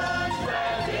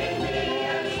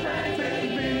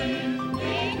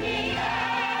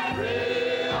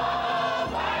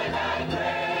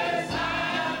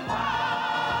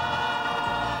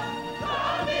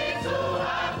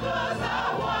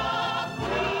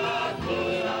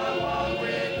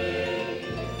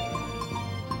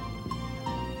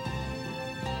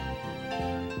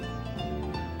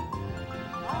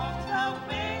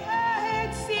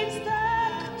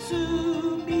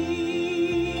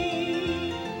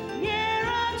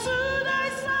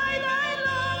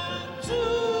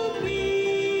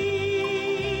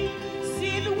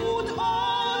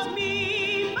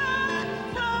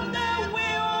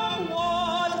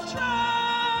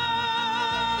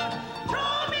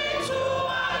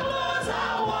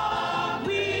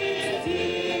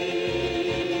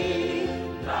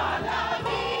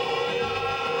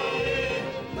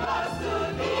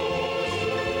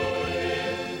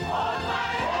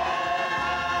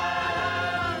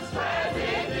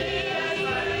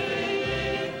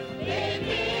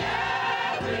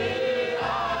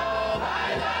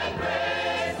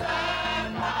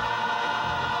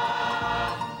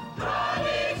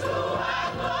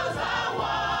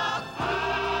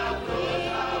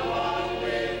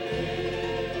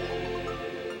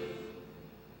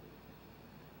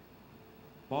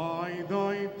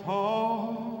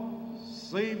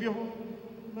 Savior,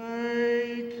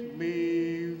 make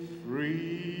me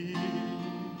free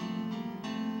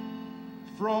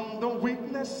from the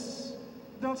weakness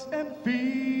that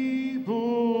enfeebles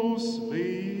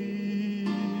me.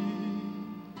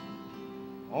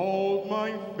 Hold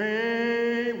my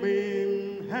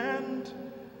failing hand,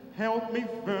 help me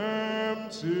firm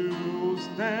to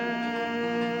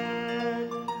stand.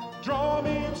 Draw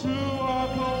me to a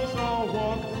closer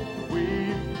walk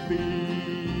with thee.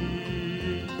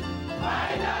 By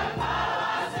the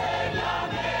power, Savior,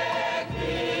 make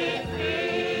me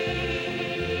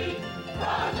free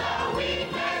from the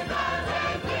weakness that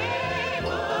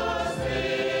enfeebles me.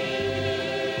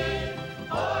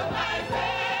 Hold my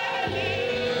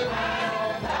failing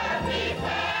hand, help me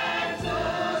firm to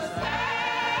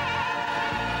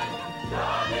stand.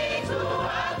 Draw me to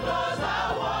a closer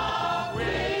walk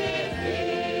with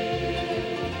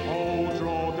thee. Oh,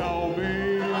 draw thou me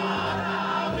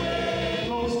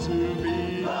close to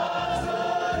thee.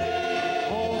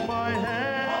 Hold my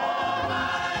hand,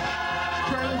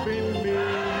 strengthen me.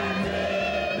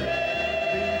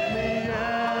 Lead me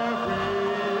every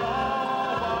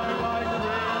hour by thy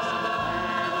grace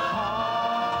and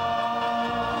power.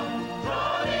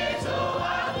 Draw me to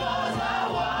a closer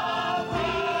walk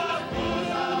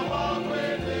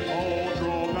with thee. Oh,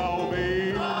 draw thou me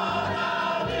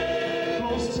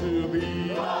close to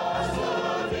thee.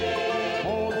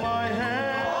 Hold my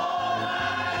hand,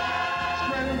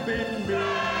 strengthen me.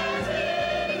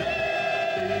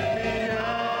 Lead me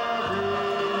every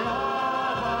hour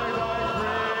by thy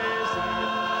grace and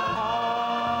power.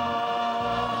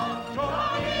 Draw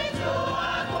me To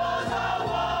a closer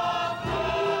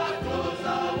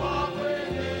walk with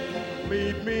thee.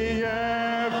 Lead me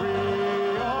every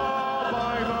hour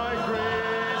by thy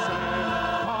grace and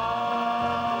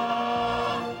power.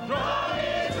 Draw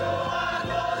me To a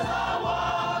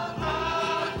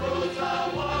closer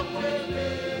walk with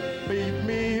thee. Lead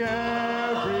me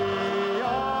every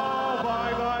hour by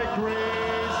thy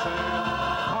grace and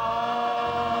power.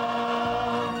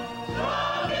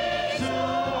 Draw me To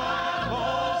a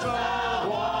closer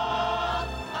walk.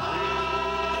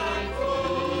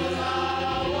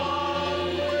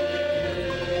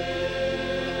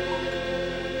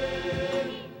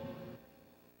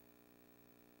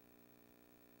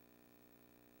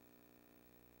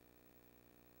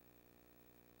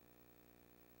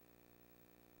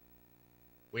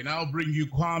 We now bring you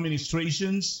choir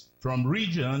ministrations from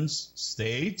regions,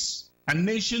 states, and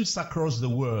nations across the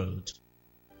world.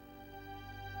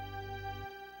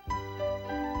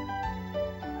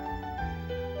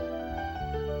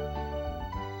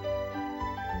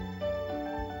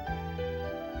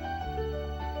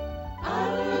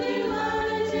 I will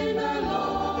delight in the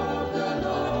Lord,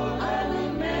 I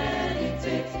will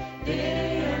meditate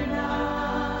day and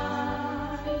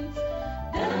night.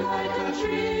 Then like a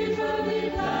tree firmly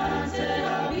planted,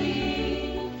 I'll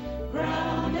be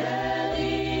grounded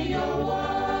in your word.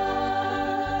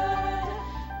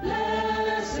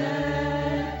 Blessed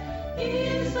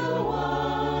is the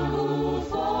one who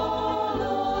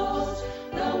follows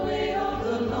the way of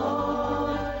the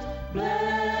Lord.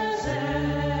 Blessed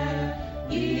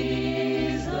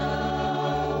is the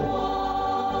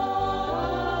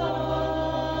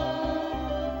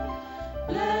one.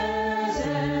 Blessed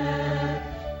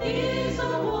is the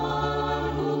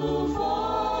one who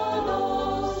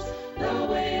follows the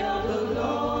way of the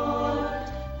Lord.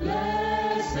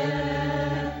 Blessed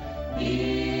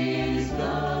is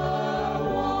the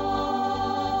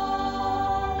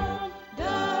one.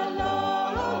 The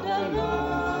Lord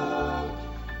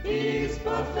is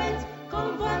perfect,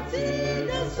 comforting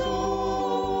the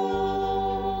soul.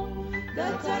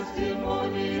 The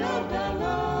testimony of the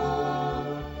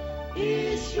Lord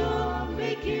is sure,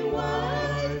 making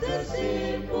wise the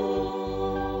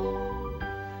simple.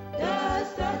 The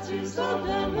statutes of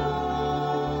the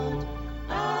Lord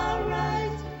are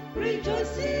right,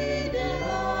 rejoicing the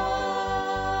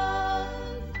heart.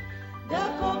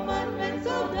 The commandments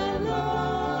of the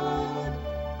Lord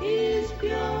is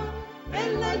pure,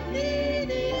 enlightening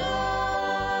the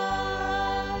eyes.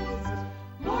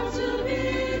 More to be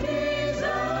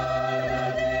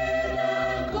desired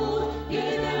than gold,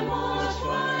 yea, than much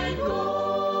fine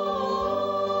gold.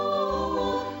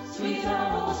 Sweeter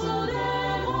also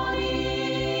than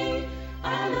honey,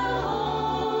 and the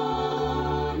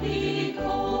honeycomb.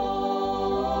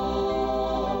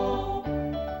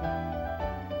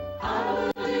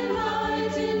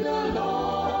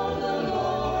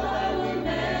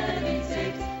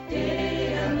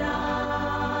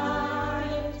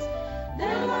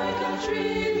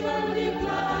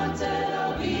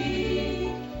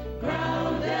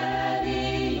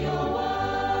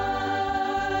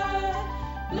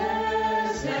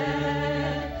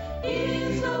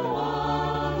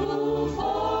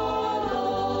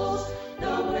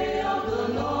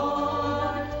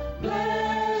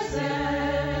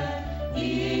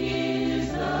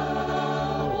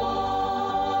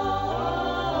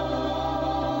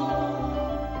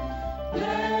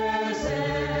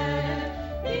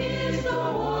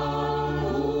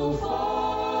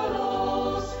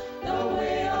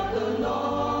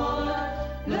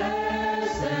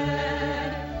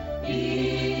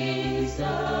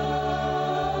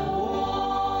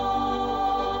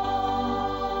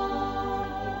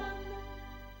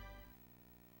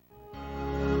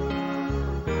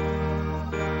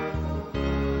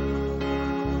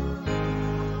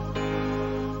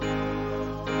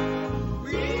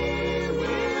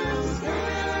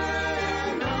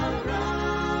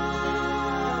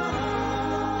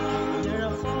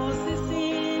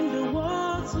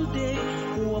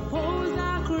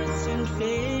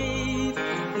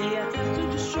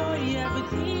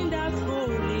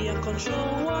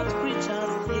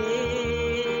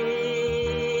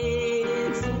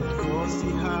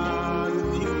 mercy hand,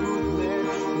 with your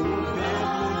goodness, you will bend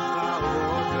our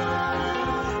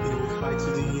order. You will fight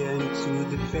to the end to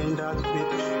defend our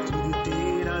faith, to the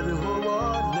day that the whole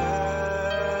world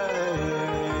learns.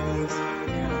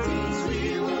 Things we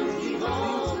won't give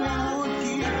over.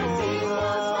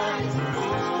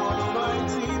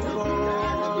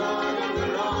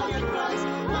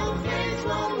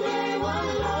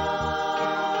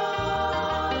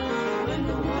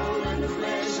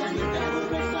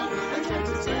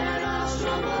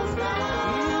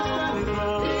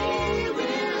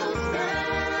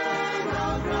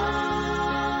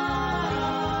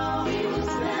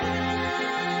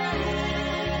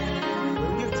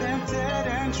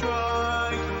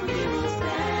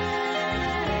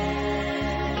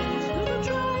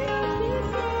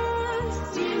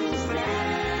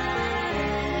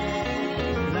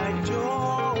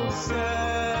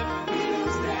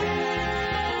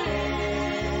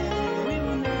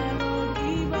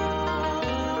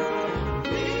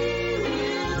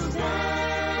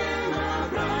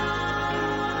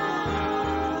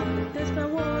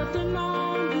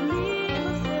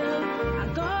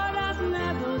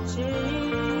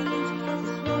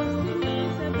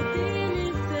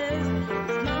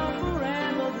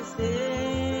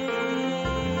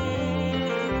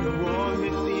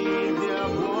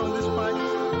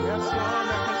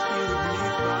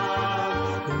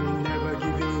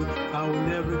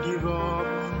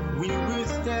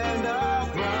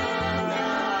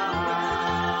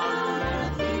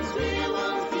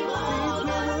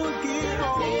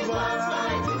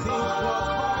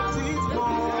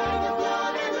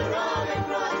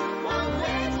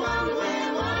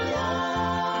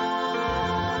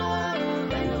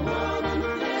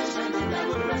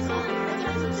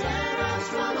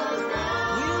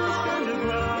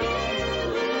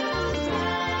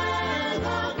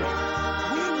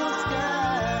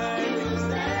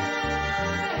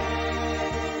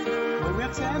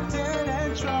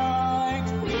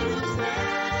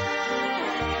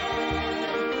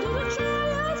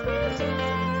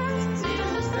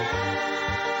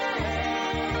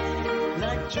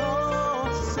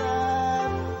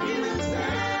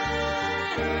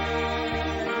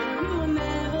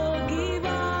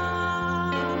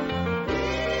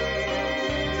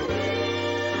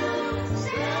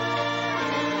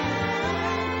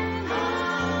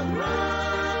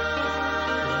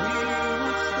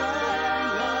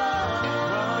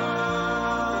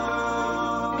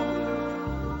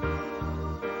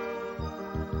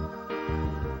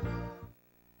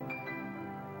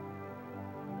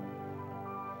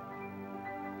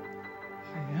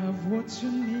 What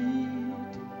you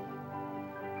need,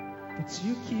 but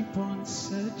you keep on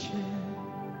searching.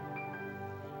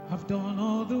 I've done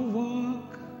all the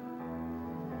work,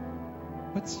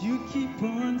 but you keep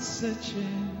on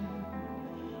searching.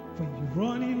 When you're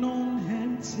running on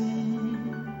empty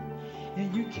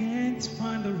and you can't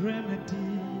find a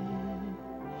remedy,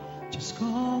 just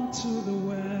come to the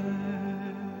well.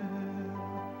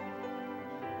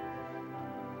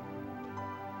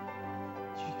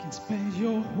 Spend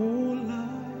your whole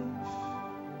life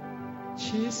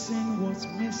chasing what's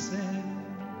missing,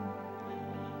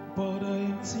 but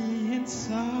empty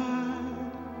inside,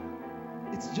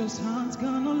 it's just hands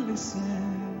gonna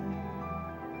listen.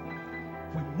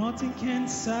 When nothing can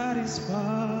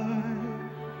satisfy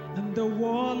and the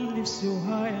world leaves you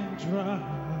high and dry,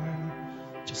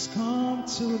 just come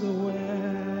to the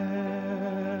well.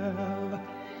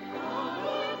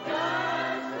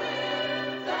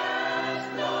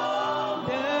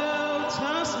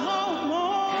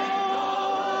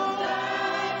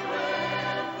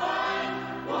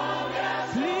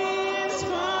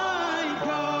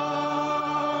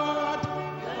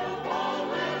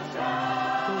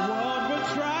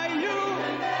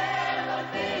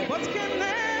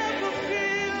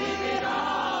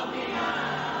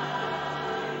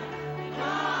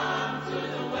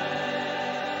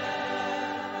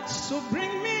 So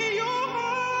bring me your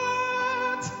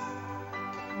heart,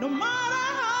 no matter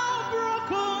how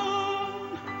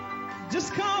broken.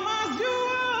 Just come as you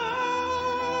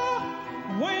are.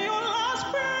 When your last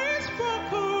prayer is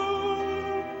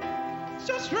spoken,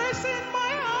 just raise in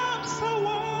my arms a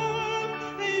wall,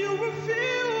 and you will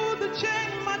feel the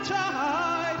change, my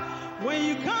child, when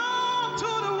you come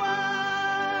to the well.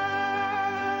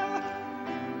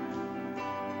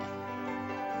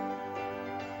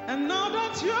 And now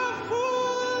that you're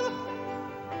full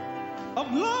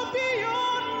of love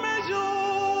beyond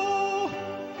measure,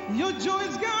 your joy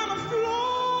is gonna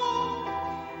flow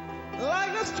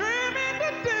like a stream in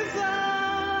the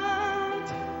desert.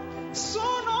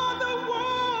 Soon all the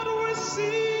world will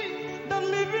see the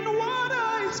living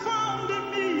water is found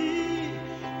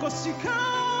must you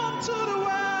come to the well.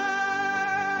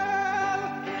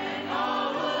 And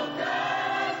all will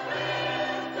thirst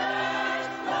will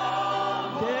thirst no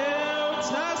more. They'll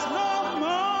thirst no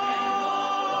more.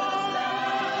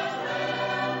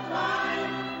 Will find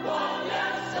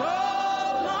wonders so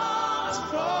Not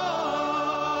strong.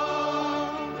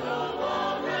 the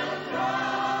world will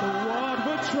try. The world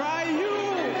will try you,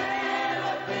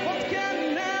 but can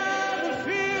never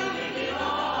feel. Leave it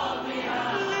all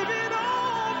behind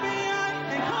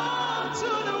and come to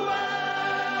the well.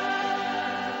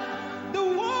 The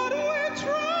world will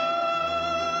try,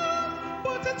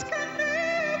 but it can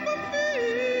never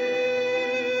feel.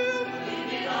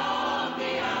 Leave it all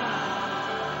behind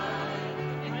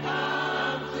and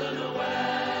come to the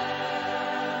well.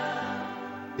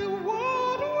 The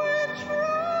world will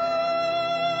try,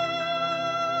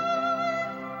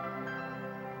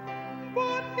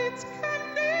 but it can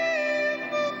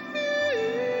never feel.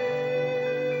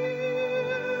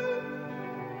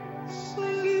 So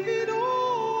leave it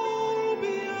all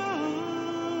behind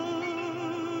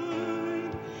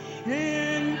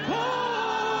and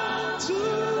come to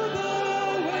the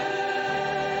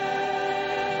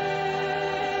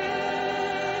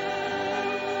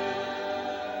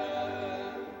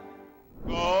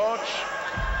God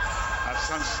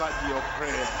has answered your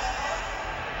prayer.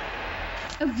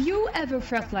 Have you ever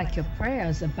felt like your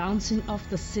prayers are bouncing off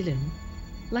the ceiling?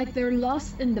 Like they're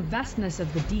lost in the vastness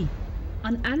of the deep,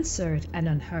 unanswered and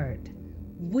unheard?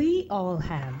 We all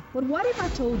have. But what if I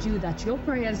told you that your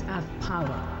prayers have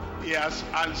power? He has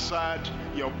answered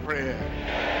your prayer.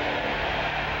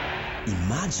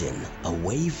 Imagine a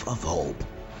wave of hope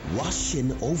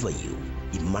washing over you.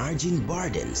 Imagine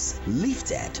burdens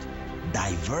lifted,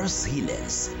 diverse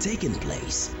healings taking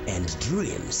place, and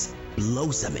dreams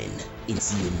blossoming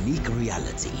into unique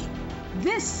reality.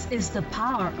 This is the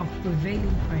power of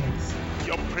prevailing prayers.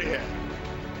 Your prayer,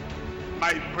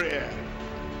 my prayer,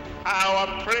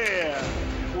 our prayer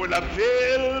will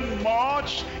avail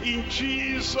much in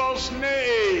Jesus'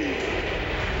 name.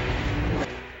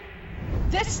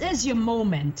 This is your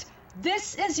moment.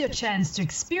 This is your chance to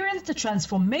experience the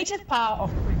transformative power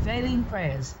of prevailing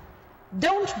prayers.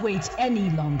 Don't wait any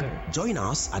longer. Join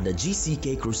us at the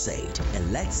GCK Crusade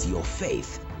and let your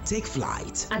faith take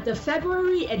flight. At the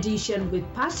February edition with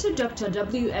Pastor Dr.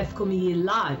 W.F. Komiye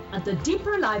live at the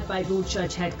Deeper Life Bible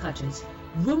Church headquarters,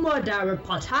 Rumordara,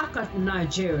 Port Harcourt,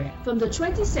 Nigeria, from the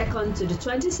 22nd to the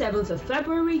 27th of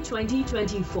February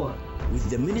 2024. With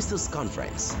the Ministers'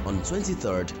 Conference on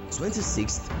 23rd,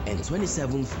 26th, and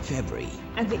 27th February.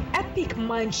 And the Epic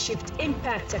Mind Shift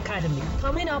Impact Academy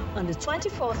coming up on the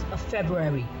 24th of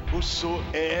February.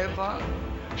 Whosoever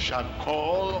shall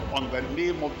call on the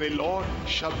name of the Lord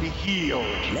shall be healed.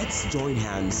 Let's join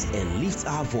hands and lift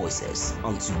our voices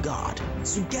unto God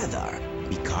together,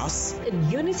 because in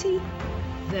unity,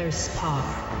 there's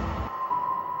power.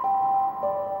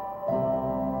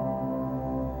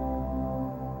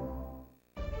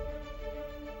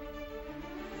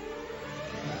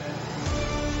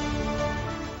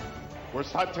 We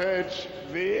started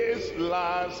this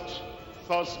last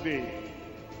Thursday,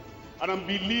 and I'm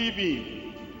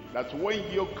believing that when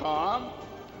you come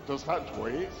to start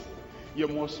with, you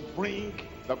must bring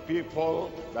the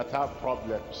people that have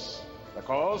problems.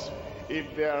 Because if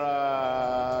there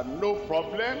are no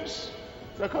problems,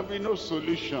 there can be no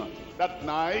solution. That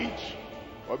night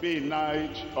will be a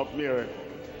night of miracle,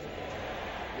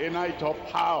 a night of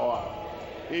power,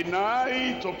 a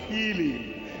night of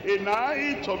healing, a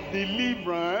night of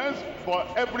deliverance for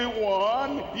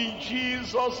everyone in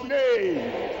Jesus'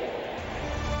 name.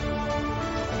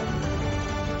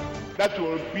 That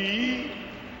will be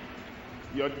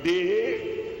your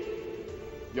day,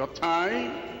 your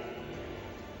time,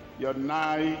 your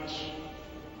night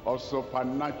of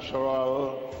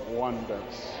supernatural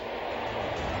wonders.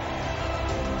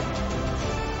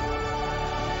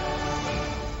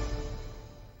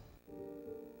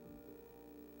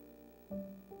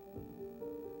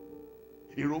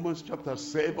 In Romans chapter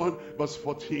 7, verse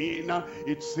 14,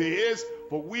 it says,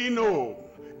 "For we know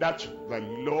that the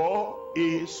law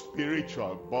is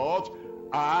spiritual, but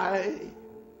I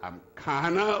am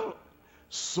carnal,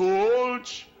 sold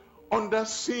under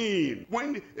sin."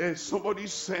 When somebody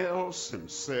sells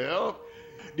himself,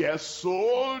 they are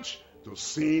sold to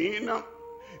sin,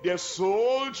 they are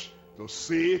sold to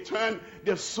Satan,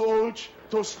 they are sold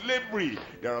to slavery.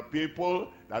 There are people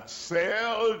that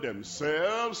sell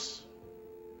themselves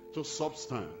to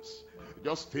substance.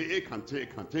 Just take and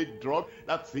take and take drug.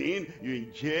 That thing you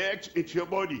inject into your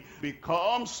body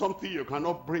becomes something you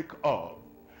cannot break up.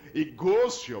 It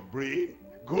goes to your brain,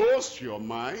 goes to your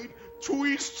mind,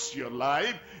 twists your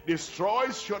life,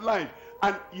 destroys your life.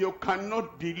 And you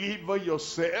cannot deliver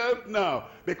yourself now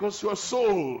because you're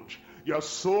sold. You're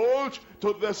sold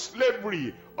to the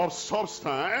slavery of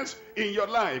substance in your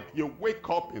life. You wake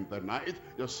up in the night,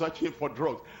 you're searching for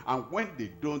drugs. And when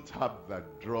they don't have the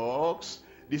drugs,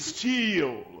 they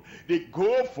steal. They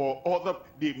go for other,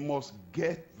 they must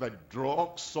get the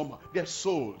drugs somehow. They're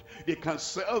sold. They can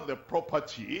sell the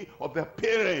property of their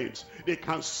parents. They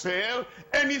can sell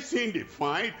anything they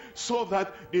find so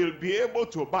that they'll be able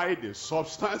to buy the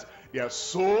substance. They are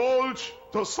sold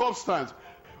to substance.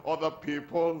 Other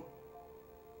people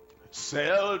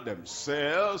sell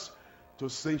themselves to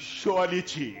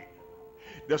sensuality.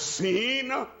 The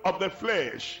sin of the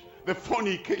flesh, the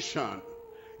fornication,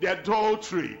 the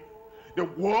adultery, the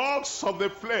works of the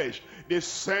flesh. They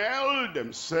sell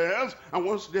themselves, and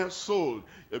once they're sold,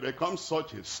 they become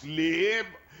such a slave,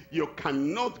 you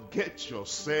cannot get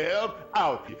yourself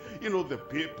out. You know, the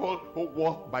people who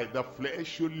walk by the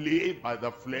flesh, who live by the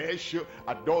flesh,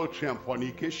 adultery and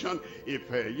fornication, if,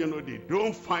 they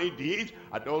don't find it,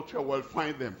 adultery will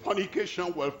find them,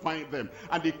 fornication will find them,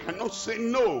 and they cannot say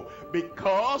no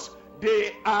because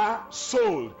they are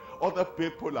sold. Other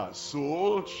people are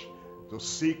sold to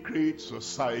secret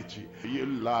society. You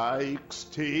like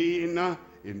staying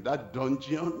in that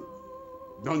dungeon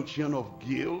of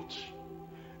guilt,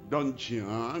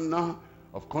 dungeon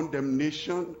of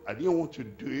condemnation. I didn't want to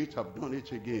do it, I've done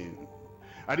it again.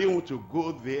 I didn't want to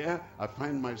go there, I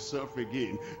find myself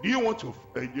again. Do you want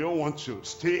to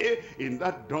stay in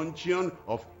that dungeon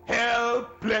of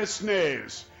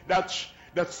helplessness? That's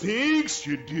the things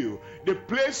you do, the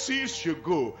places you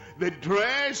go, the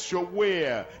dress you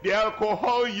wear, the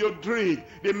alcohol you drink,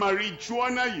 the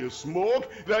marijuana you smoke,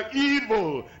 the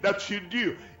evil that you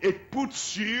do, it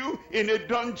puts you in a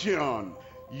dungeon.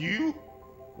 You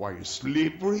were in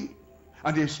slavery,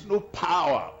 and there's no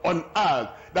power on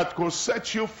earth that could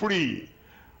set you free.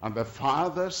 And the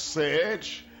Father said,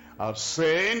 I'll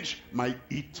send my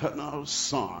eternal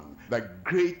Son, the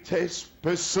greatest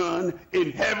person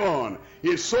in heaven,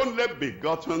 his only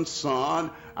begotten Son,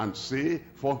 and say,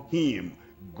 for him,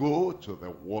 go to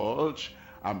the world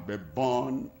and be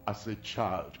born as a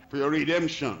child. For your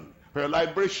redemption, for your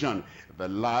liberation, the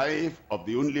life of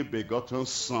the only begotten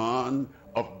Son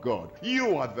of God.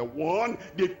 You are the one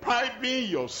depriving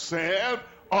yourself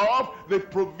of the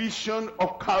provision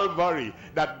of Calvary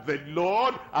that the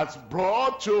Lord has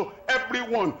brought to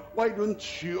everyone. Why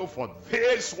don't you, for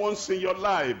this once in your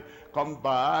life, come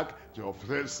back to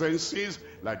your senses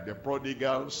like the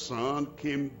prodigal son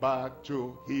came back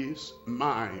to his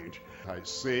mind?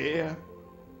 Isaiah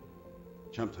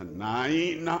chapter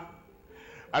 9,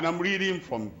 and I'm reading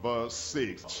from verse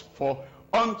 6. For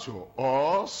unto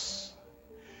us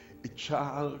a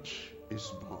child is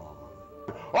born.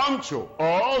 Unto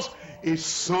us a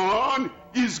son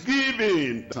is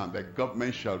given, and the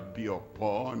government shall be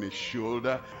upon his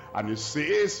shoulder. And it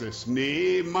says his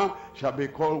name shall be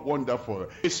called Wonderful.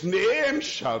 His name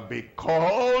shall be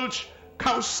called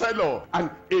Counselor,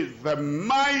 and is the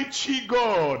mighty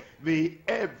God, the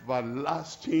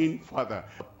everlasting Father,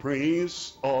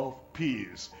 Prince of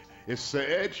Peace. He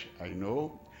said, I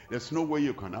know there's no way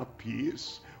you can have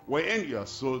peace when you are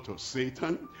sold to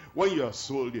Satan, when you are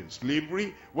sold in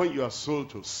slavery, when you are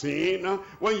sold to sin,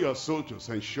 when you are sold to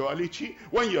sensuality,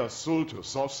 when you are sold to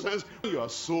substance, when you are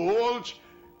sold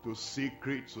to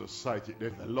secret society.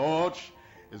 The Lord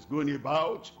is going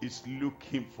about, is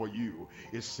looking for you.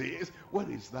 He says, where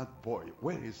is that boy?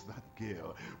 Where is that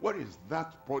girl? Where is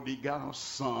that prodigal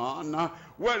son?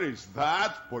 Where is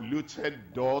that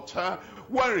polluted daughter?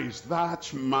 Where is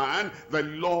that man, the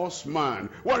lost man?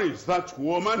 Where is that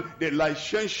woman, the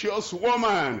licentious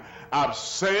woman? I've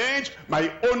sent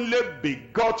my only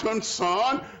begotten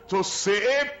Son to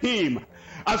save him.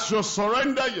 As you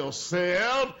surrender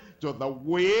yourself to the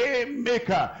way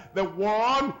maker, the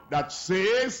one that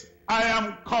says, I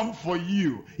am come for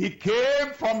you. He came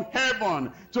from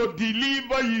heaven to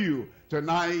deliver you.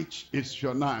 Tonight is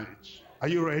your night. Are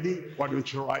you ready? Why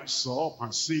don't you rise up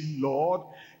and say, Lord,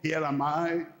 here am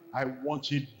I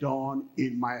want it done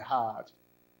in my heart.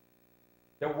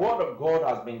 The word of God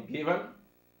has been given.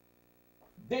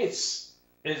 This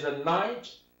is a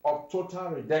night of total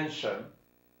redemption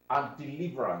and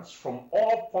deliverance from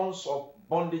all forms of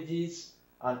bondages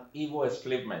and evil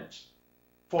enslavement.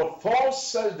 For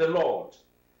thus says the Lord,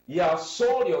 ye have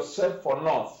sold yourself for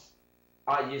naught,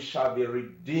 and ye shall be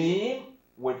redeemed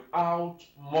without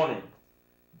money.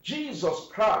 Jesus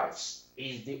Christ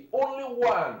is the only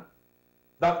one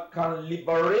that can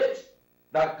liberate,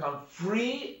 that can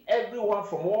free everyone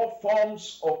from all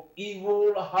forms of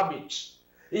evil habits.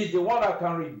 He's the one that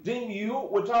can redeem you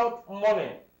without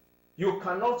money. You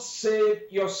cannot save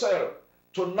yourself.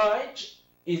 Tonight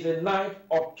is a night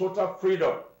of total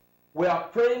freedom. We are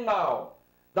praying now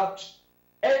that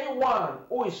anyone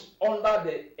who is under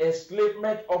the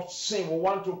enslavement of sin will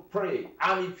want to pray.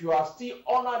 And if you are still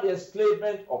under the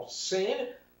enslavement of sin,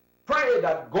 pray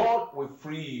that God will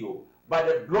free you by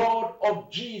the blood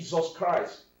of Jesus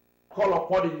Christ. Call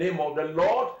upon the name of the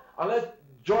Lord, and let's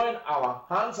join our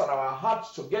hands and our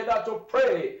hearts together to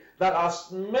pray that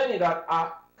as many that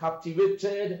are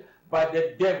captivated by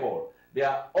the devil, they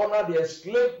are under the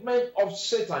enslavement of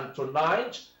Satan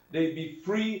tonight, they be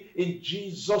free in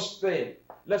Jesus' name.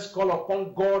 Let's call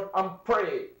upon God and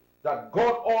pray that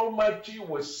God Almighty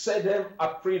will set them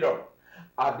at freedom.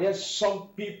 Are there some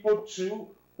people too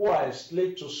who are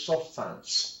enslaved to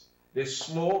substance? They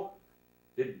smoke,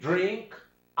 they drink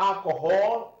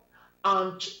alcohol,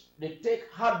 and they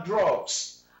take hard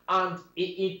drugs, and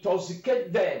it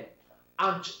intoxicates them,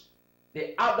 and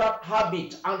they have that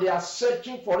habit, and they are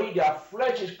searching for it. Their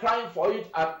flesh is crying for it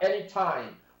at any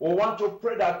time. We want to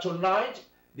pray that tonight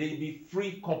they be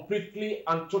free completely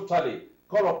and totally.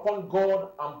 Call upon God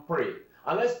and pray.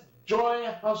 And let's join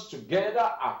hands together,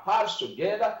 our hearts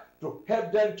together, to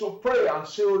help them to pray and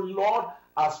say, oh Lord,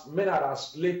 as many are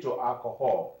slave to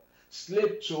alcohol,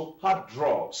 slave to hard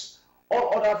drugs,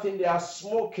 all other things they are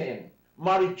smoking,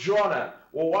 marijuana,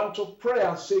 we want to pray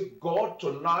and say, God,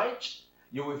 tonight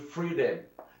you will free them.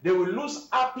 They will lose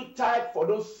appetite for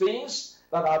those things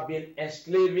that have been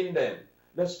enslaving them.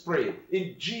 Let's pray.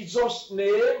 In Jesus'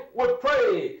 name, we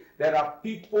pray. There are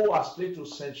people who are slave to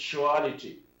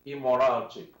sensuality,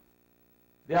 immorality.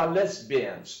 They are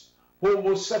lesbians,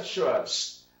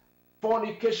 homosexuals,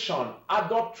 fornication,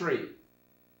 adultery.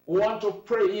 We want to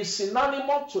pray. It's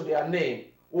synonymous to their name.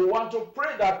 We want to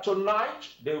pray that tonight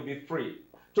they will be free.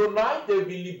 Tonight they will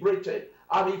be liberated.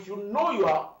 And if you know you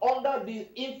are under the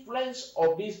influence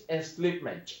of this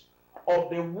enslavement of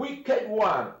the wicked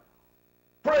one,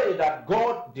 pray that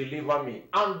God deliver me.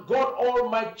 And God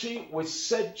Almighty will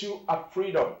set you at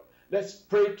freedom. Let's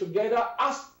pray together.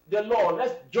 Ask the Lord.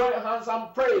 Let's join hands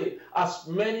and pray. As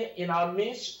many in our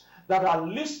midst that are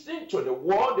listening to the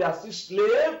word, they are still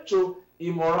slave to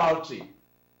immorality,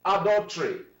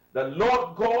 adultery. The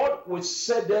Lord God will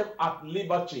set them at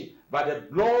liberty by the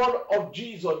blood of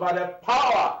Jesus, by the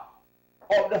power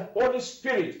of the Holy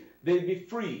Spirit. They'll be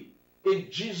free. In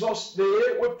Jesus'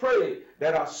 name we pray.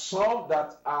 There are some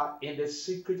that are in the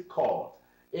secret court,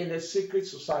 in the secret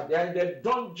society, and in the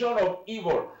dungeon of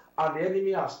evil, and the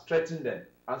enemy has threatened them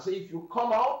and say, if you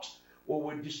come out, we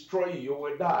will destroy you, you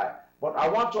will die. But I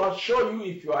want to assure you,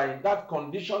 if you are in that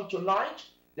condition tonight,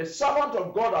 the servant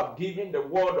of God have given the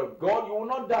word of God, you will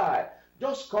not die.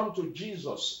 Just come to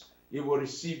Jesus. He will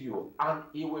receive you, and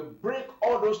he will break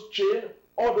all those chains,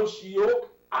 all those yoke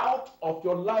out of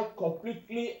your life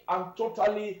completely and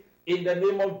totally in the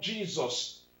name of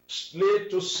Jesus. Slave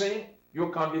to sin, you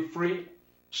can be free.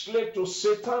 Slave to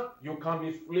Satan, you can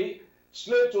be free.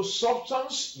 Slave to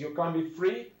substance, you can be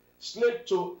free. Slave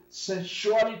to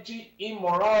sensuality,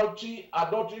 immorality,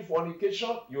 adultery,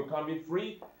 fornication, you can be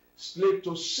free. Slave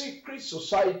to secret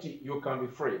society, you can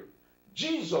be free.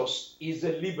 Jesus is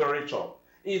the liberator.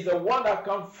 He is the one that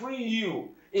can free you.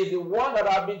 He is the one that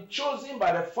has been chosen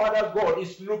by the Father God.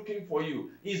 Is looking for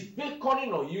you. He's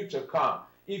beckoning on you to come.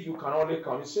 If you can only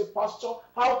come, you say, Pastor,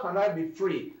 how can I be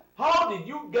free? How did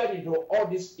you get into all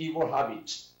these evil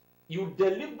habits? You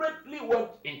deliberately went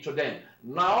into them.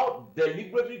 Now,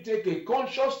 deliberately take a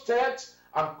conscious step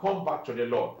and come back to the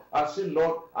Lord. And say,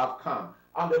 Lord, I've come.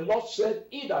 And the Lord said,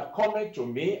 he that cometh to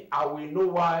me, I will no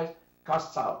wise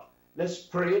cast out. Let's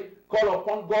pray. Call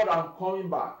upon God and coming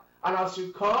back. And as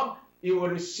you come, he will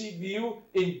receive you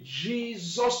in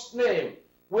Jesus' name.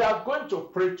 We are going to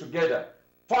pray together.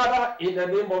 Father, in the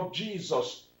name of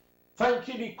Jesus, thank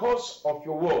you because of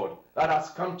your word that has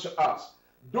come to us.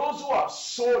 Those who have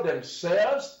sold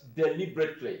themselves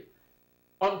deliberately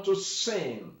unto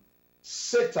sin,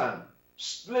 Satan,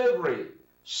 slavery,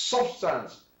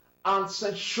 substance, and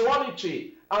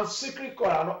sensuality, and secret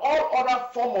court, and all other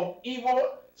form of evil,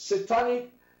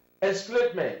 satanic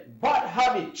enslavement, bad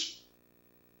habits.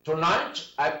 Tonight,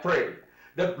 I pray,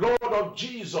 the blood of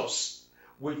Jesus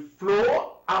will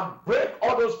flow and break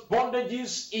all those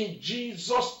bondages in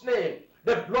Jesus' name.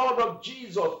 The blood of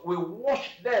Jesus will wash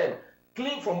them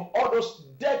clean from all those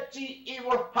dirty,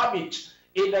 evil habits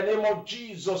in the name of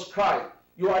Jesus Christ.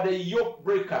 You are the yoke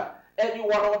breaker.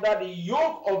 Anyone under the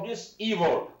yoke of this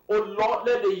evil, oh Lord,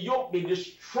 let the yoke be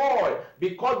destroyed,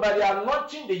 because by the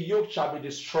anointing the yoke shall be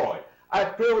destroyed. I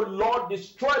pray, oh Lord,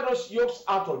 destroy those yokes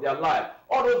out of their life,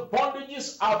 all those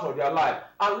bondages out of their life,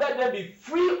 and let them be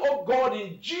free, oh God,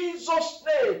 in Jesus'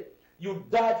 name. You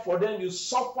died for them, you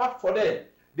suffered for them.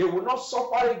 They will not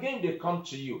suffer again if they come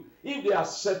to you, if they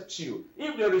accept you,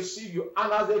 if they receive you.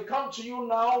 And as they come to you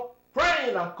now,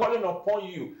 praying and calling upon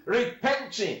you,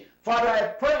 repenting, Father, I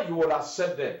pray you will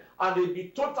accept them, and they'll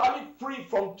be totally free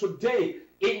from today.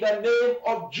 In the name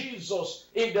of Jesus,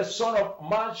 if the Son of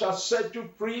Man shall set you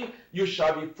free, you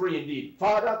shall be free indeed.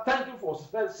 Father, thank you for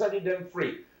setting them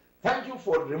free. Thank you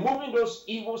for removing those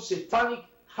evil satanic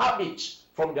habits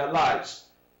from their lives.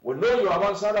 We know you have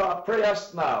answered our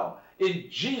prayers now. In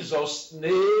Jesus'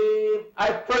 name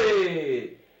I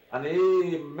pray. And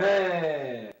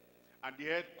amen. And the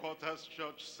headquarters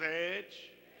church said,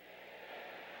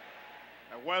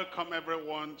 I welcome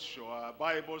everyone to our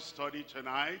Bible study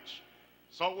tonight.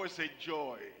 It's always a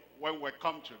joy when we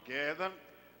come together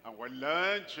and we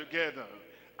learn together,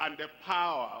 and the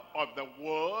power of the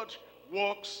word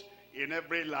works in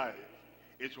every life.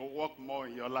 It will work more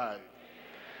in your life.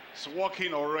 It's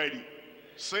working already.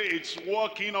 Say, it's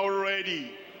working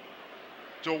already.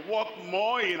 To work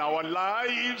more in our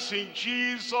lives in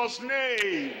Jesus'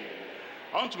 name.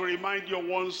 I want to remind you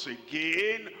once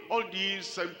again, all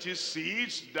these empty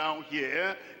seats down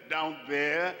here, down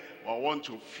there, I want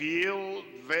to fill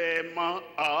them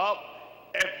up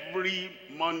every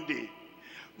Monday.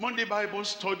 Monday Bible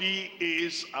study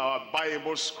is our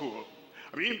Bible school.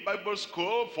 Bible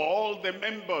school for all the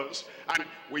members. And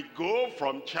we go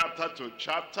from chapter to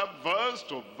chapter, verse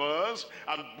to verse,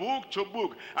 and book to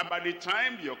book. And by the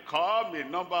time you come a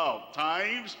number of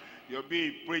times, you'll be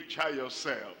a preacher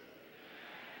yourself.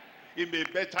 It may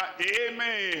better,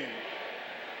 amen.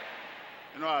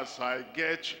 You know, as I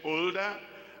get older,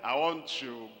 I want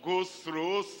to go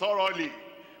through thoroughly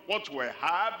what we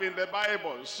have in the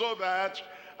Bible, so that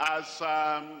as,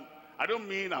 I don't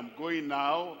mean I'm going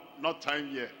now, not time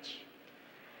yet.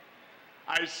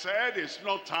 I said it's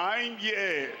not time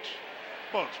yet.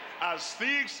 But as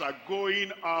things are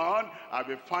going on, I'll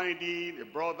be finding a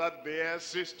brother there,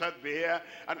 sister there,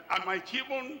 and I might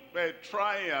even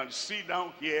try and sit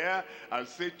down here and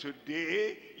say,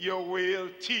 today you will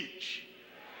teach.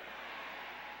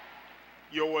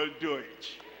 You will do it.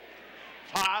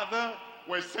 Father,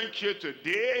 we thank you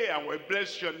today and we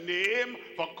bless your name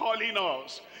for calling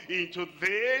us into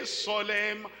this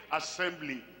solemn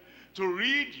assembly to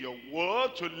read your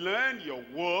word, to learn your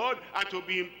word, and to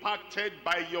be impacted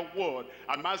by your word.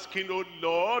 I'm asking, oh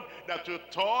Lord, that you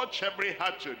touch every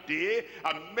heart today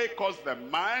and make us the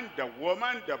man, the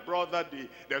woman, the brother,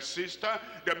 the sister,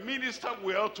 the minister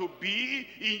we ought to be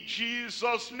in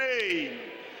Jesus' name.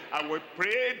 And we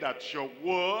pray that your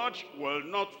word will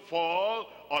not fall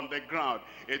on the ground.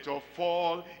 It will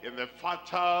fall in the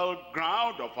fertile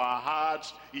ground of our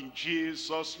hearts in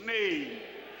Jesus' name.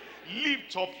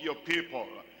 Lift up your people.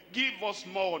 Give us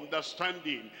more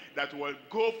understanding that will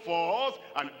go forth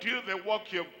and do the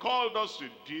work you've called us to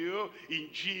do in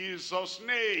Jesus'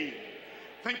 name.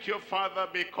 Thank you, Father,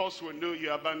 because we know you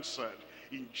have answered.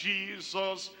 In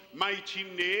Jesus' mighty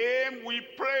name we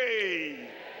pray.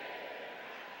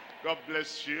 God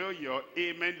bless you. Your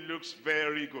amen looks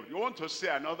very good. You want to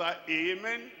say another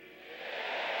amen?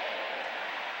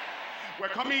 We're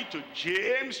coming to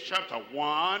James chapter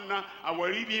 1, and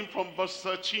we're reading from verse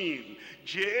 13.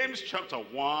 James chapter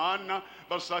 1,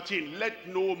 verse 13. Let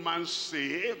no man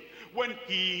say, when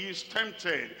he is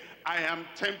tempted, I am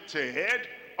tempted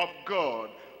of God.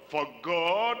 For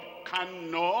God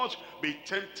cannot be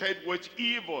tempted with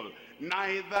evil,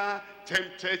 neither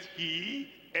tempted he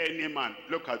any man.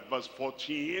 Look at verse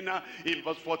 14. In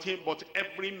verse 14, but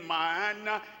every man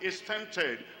is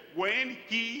tempted when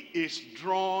he is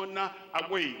drawn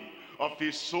away of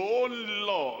his own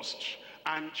lust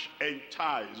and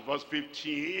enticed. Verse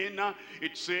 15,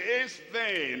 it says,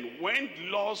 then when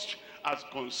lust has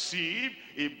conceived,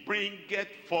 it bringeth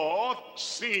forth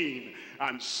sin,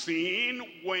 and sin,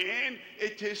 when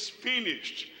it is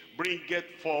finished, bringeth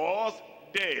forth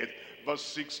death. Verse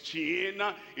 16,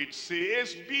 it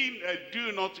says,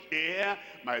 do not err,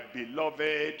 my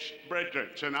beloved brethren.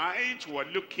 Tonight we're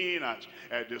looking at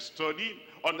the study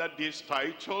under this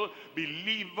title,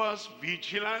 Believers'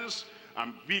 Vigilance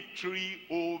and Victory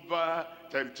over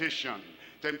Temptation.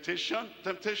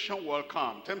 Temptation will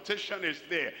come. Temptation is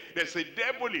there. There's a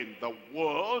devil in the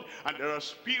world, and there are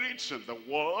spirits in the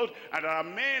world, and there are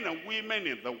men and women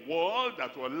in the world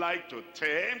that would like to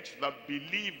tempt the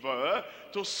believer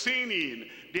to sinning.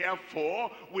 Therefore,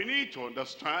 we need to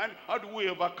understand, how do we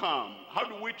overcome? How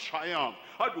do we triumph?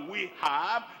 How do we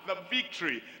have the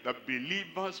victory? The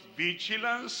believer's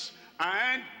vigilance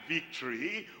and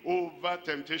victory over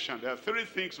temptation. There are three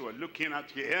things we're looking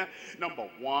at here. Number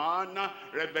one,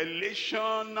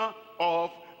 revelation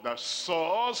of the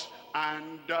source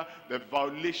and the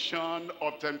violation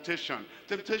of temptation.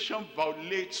 Temptation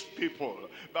violates people,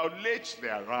 violates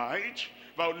their right,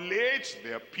 violates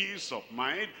their peace of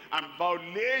mind, and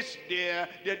violates their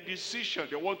decision.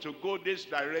 They want to go this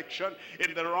direction,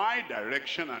 in the right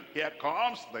direction, and here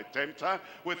comes the tempter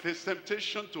with his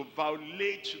temptation to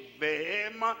violate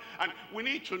them. And we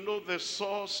need to know the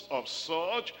source of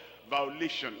such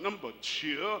violation. Number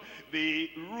two, the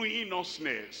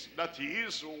ruinousness. That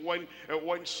is, when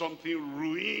something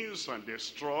ruins and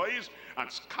destroys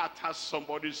and scatters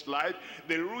somebody's life,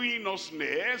 the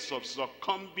ruinousness of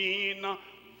succumbing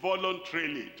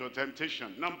voluntarily to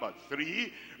temptation. Number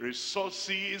three,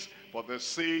 resources for the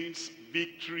saints'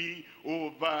 victory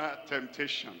over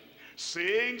temptation.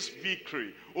 Saints'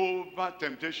 victory over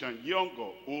temptation, young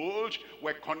or old,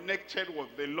 we're connected with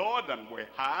the Lord, and we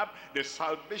have the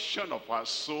salvation of our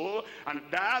soul, and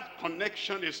that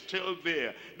connection is still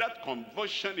there. That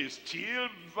conversion is still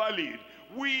valid.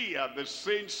 We are the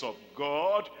saints of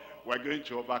God. We're going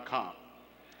to overcome.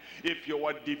 If you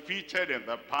were defeated in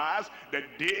the past, the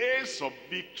days of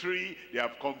victory, they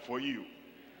have come for you.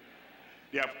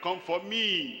 They have come for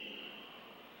me.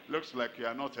 Looks like you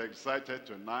are not excited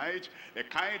tonight. The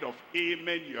kind of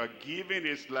amen you are giving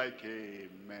is like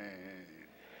amen.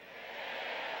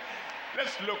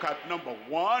 Let's look at number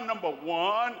one. Number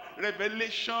one,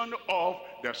 revelation of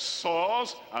the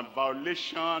source and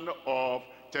violation of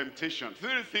temptation.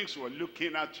 Three things we're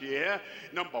looking at here.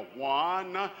 Number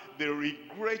one, the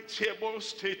regrettable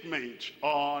statement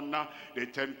on the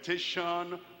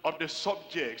temptation of the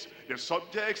subjects. The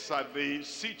subjects are the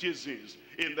citizens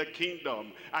in the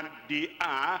kingdom, and they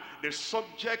are the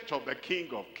subject of the King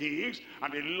of Kings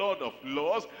and the Lord of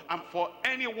Lords. And for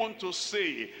anyone to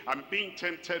say, I'm being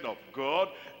tempted of God,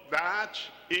 that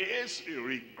is a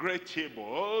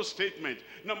regrettable statement.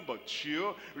 Number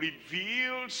two,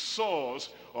 revealed source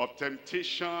of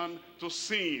temptation to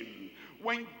sin.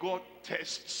 When God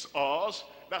tests us,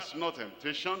 that's not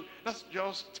temptation, that's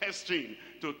just testing.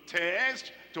 To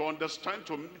test, to understand,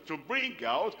 to bring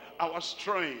out our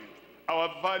strength, our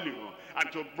value,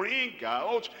 and to bring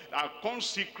out our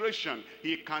consecration.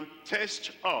 He can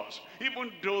test us.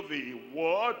 Even though the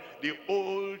word, the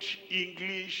old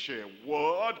English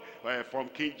word from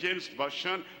King James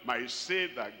Version might say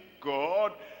that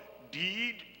God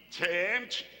did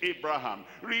tempt Abraham.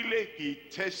 Really, he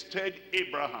tested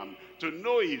Abraham to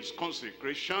know his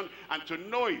consecration and to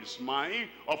know his mind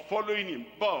of following him.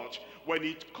 But when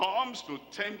it comes to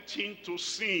tempting to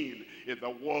sin, is the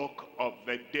work of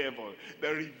the devil.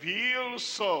 The revealed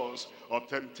source of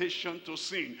temptation to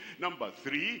sin. Number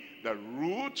three, the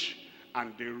root.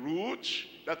 And the root,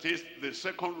 that is the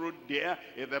second root there,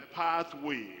 is the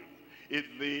pathway. Is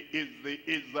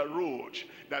the road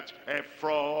that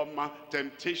from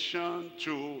temptation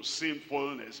to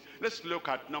sinfulness. Let's look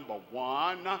at number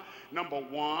one. Number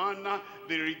one,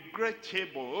 the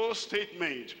regrettable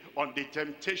statement on the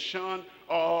temptation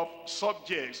of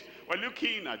subjects. We're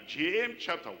looking at James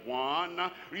chapter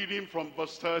 1, reading from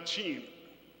verse 13.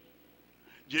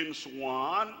 James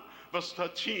 1, verse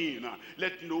 13.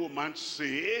 Let no man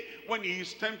say when he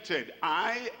is tempted,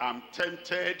 I am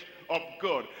tempted of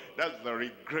God. That's the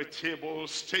regrettable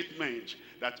statement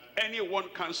that anyone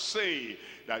can say,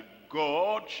 that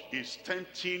God is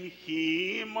tempting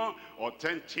him or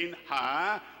tempting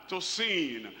her to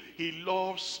sin. He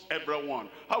loves everyone.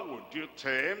 How would you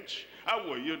tempt? How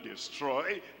will you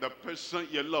destroy the person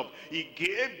you love? He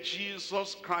gave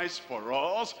Jesus Christ for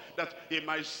us that he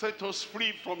might set us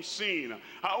free from sin.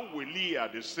 How will he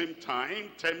at the same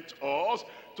time tempt us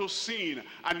to sin?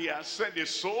 And he has said, the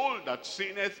soul that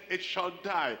sinneth, it shall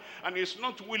die. And he's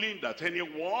not willing that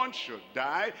anyone should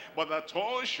die, but that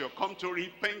all should come to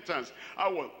repentance.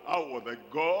 How will the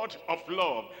God of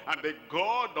love and the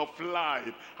God of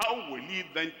life, how will he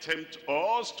then tempt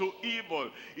us to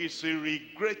evil? It's a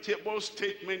regrettable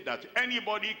statement that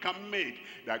anybody can make,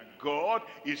 that God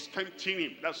is tempting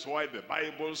him. That's why the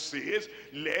Bible says,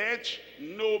 let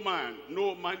no man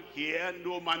here,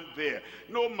 no man there,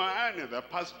 no man in the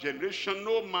past generation,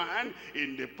 no man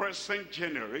in the present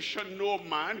generation, no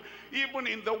man even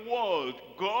in the world.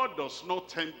 God does not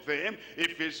tempt them.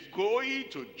 If he's going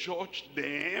to judge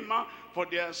them for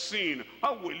their sin,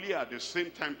 how will he at the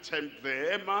same time tempt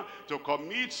them to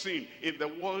commit sin in the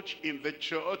world, in the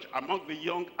church, among the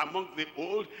young, among the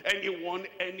old, anyone,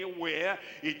 anywhere?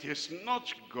 It is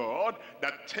not God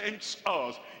that tempts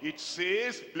us. It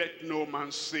says, let no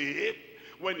man say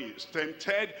when he is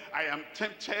tempted, I am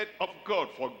tempted of God,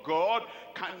 for God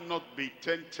cannot be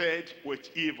tempted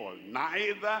with evil,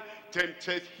 neither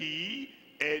tempted he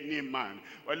any man.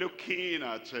 We're looking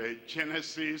at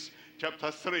Genesis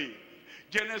chapter 3.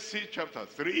 Genesis chapter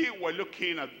 3, we're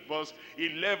looking at verse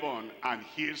 11. And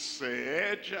he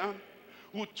said,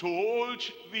 who told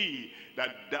thee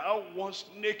that thou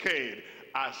wast naked?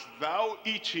 Hast thou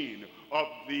eaten of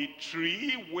the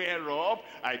tree whereof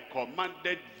I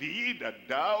commanded thee that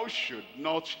thou should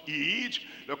not eat?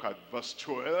 Look at verse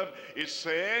 12. It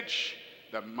said,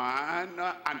 the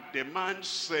man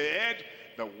said,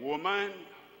 the woman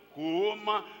whom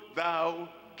thou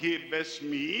gavest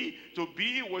me to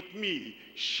be with me,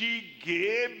 she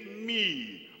gave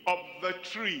me of the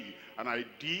tree, and I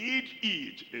did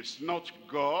eat. It's not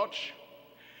God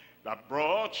that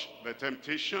brought the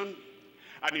temptation,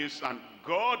 and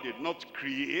God did not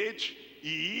create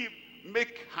Eve,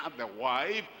 make her the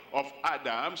wife of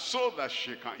Adam so that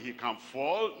he can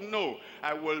fall. No,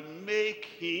 I will make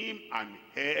him an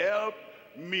help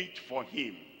meet for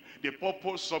him. The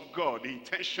purpose of God, the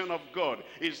intention of God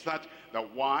is that the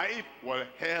wife will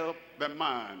help the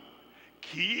man,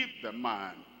 keep the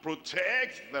man,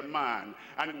 protect the man,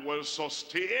 and will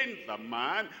sustain the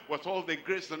man with all the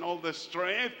grace and all the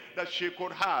strength that she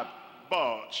could have.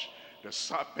 But the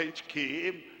serpent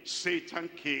came, Satan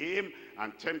came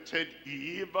and tempted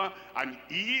Eve, and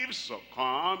Eve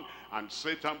succumbed, and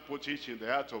Satan put it in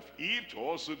the heart of Eve to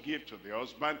also give to the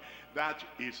husband. That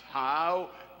is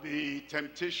how the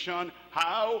temptation,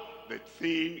 how the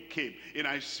thing came. In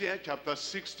Isaiah chapter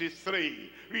 63,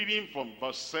 reading from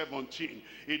verse 17,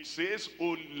 it says,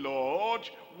 O Lord,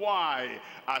 why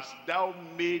hast thou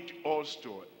made us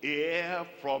to err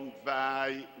from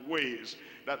thy ways?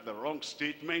 That's the wrong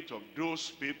statement of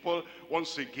those people.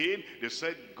 Once again, they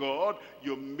said, God,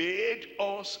 you made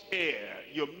us err.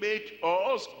 You made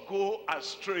us go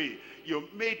astray. You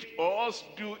made us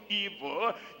do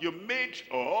evil. You made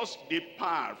us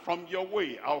depart from your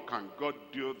way. How can God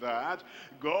do that?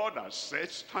 God has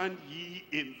said, stand ye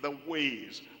in the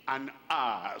ways and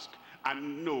ask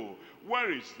and know,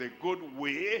 where is the good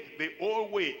way, the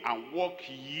old way, and walk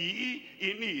ye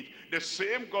in it. The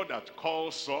same God that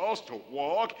calls us to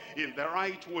walk in the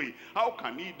right way, how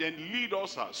can he then lead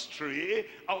us astray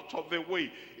out of the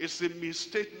way? It's a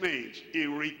misstatement, a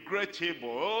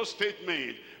regrettable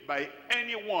statement by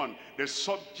anyone, the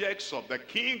subjects of the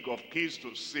King of Kings,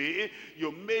 to say,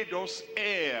 you made us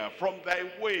err from thy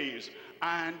ways,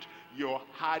 and you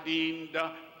hardened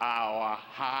our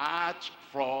heart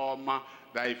from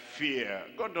thy fear.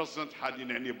 God doesn't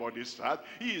harden anybody's heart.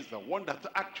 He is the one that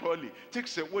actually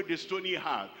takes away the stony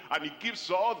heart, and he gives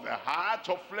us the heart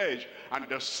of flesh. And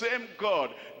the same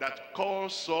God that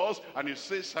calls us, and he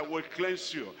says, I will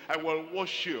cleanse you, I will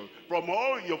wash you from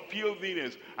all your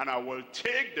filthiness, and I will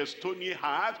take the stony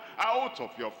heart out of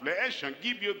your flesh and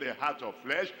give you the heart of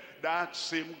flesh. That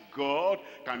same God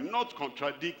cannot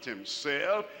contradict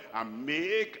himself and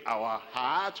make our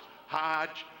heart hard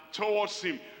towards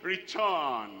him.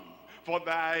 Return for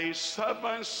thy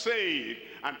servant's sake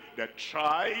and the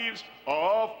tribes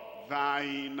of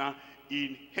thine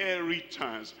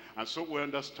inheritance. And so we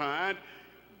understand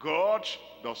God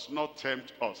does not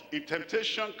tempt us. If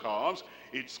temptation comes,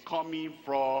 it's coming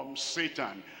from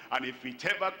Satan. And if it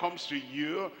ever comes to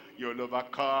you, you'll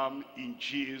overcome in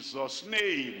Jesus'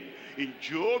 name. In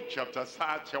Job chapter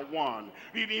 31,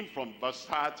 reading from verse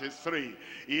 33,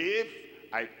 if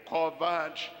I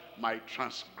covered my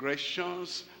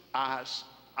transgressions as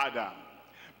Adam,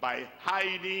 by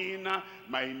hiding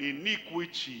mine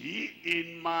iniquity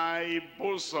in my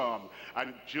bosom.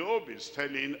 And Job is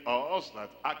telling us that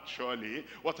actually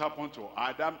what happened to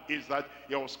Adam is that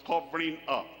he was covering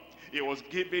up. He was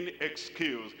giving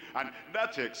excuse, and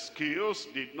that excuse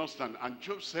did not stand. And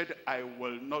Job said, I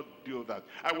will not do that.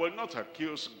 I will not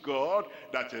accuse God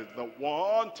that is the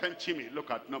one tempting me.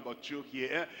 Look at number 2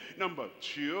 here. Number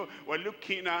 2, we're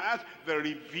looking at the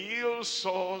revealed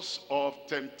source of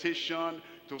temptation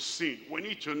to sin. We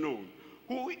need to know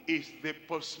who is the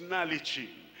personality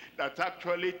that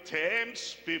actually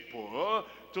tempts people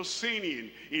to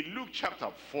sinning. In Luke chapter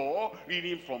 4,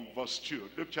 reading from verse 2.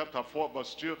 Luke chapter 4,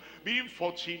 verse 2. Being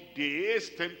 40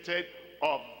 days tempted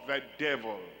of the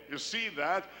devil. You see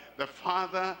that the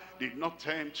Father did not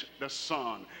tempt the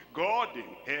Son. God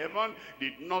in heaven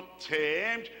did not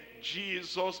tempt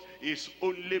Jesus, his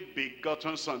only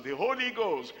begotten Son. The Holy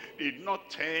Ghost did not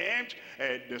tempt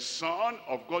the Son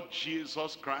of God,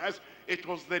 Jesus Christ, It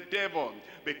was the devil,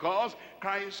 because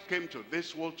Christ came to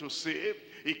this world to save.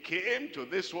 He came to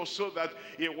this world so that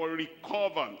he will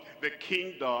recover the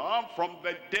kingdom from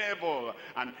the devil.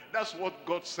 And that's what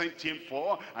God sent him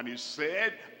for. And he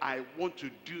said, I want to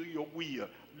do your will.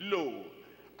 Lo,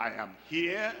 I am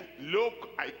here. Look,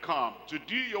 I come to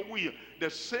do your will. The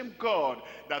same God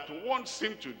that wants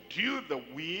him to do the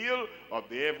will of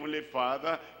the Heavenly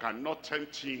Father cannot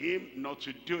tempt him not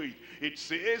to do it. It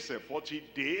says 40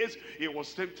 days he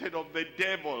was tempted of the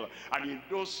devil. And in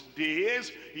those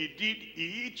days he did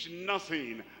eat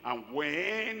nothing. And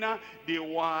when they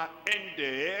were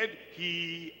ended,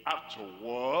 he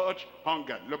afterward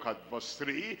hungered. Look at verse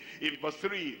 3. In verse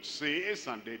 3 it says,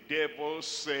 and the devil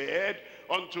said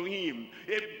unto him,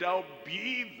 if thou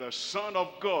be the Son of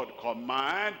God,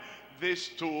 command this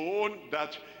stone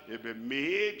that it be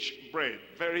made bread.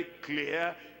 Very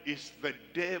clear, it's the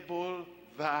devil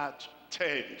that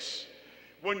tempts.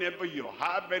 Whenever you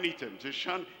have any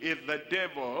temptation, it's the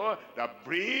devil that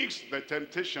brings the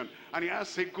temptation. And he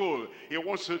has a goal. He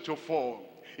wants you to fall.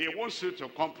 He wants you to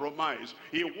compromise.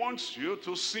 He wants you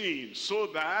to sin, so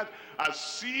that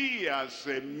as he has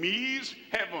missed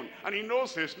heaven, and he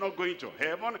knows he's not going to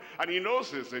heaven, and he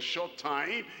knows it's a short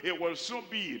time, it will soon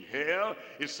be in hell.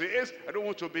 He says, I don't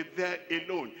want to be there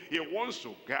alone. He wants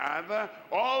to gather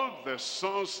all the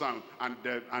sons and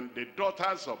the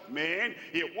daughters of men.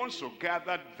 He wants to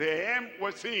gather them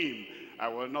with him. I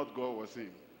will not go with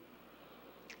him.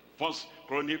 First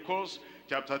Chronicles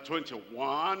chapter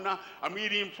 21, I'm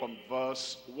reading from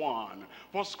verse 1.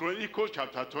 First Chronicles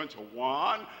chapter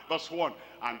 21, verse 1.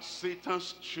 And Satan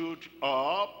stood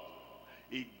up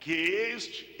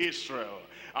against Israel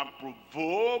and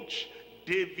provoked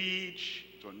David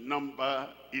to number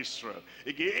Israel.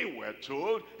 Again, we're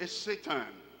told it's Satan,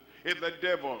 it's the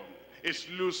devil, it's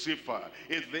Lucifer,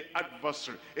 it's the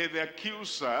adversary, it's the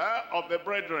accuser of the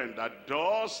brethren that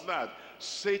does that.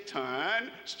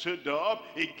 Satan stood up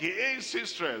against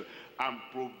Israel and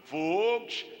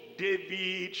provoked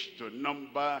David to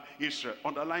number Israel.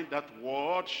 Underline that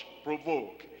word,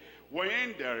 provoke.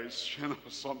 When there is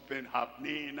something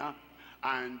happening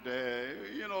and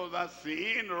that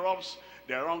thing rubs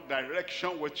the wrong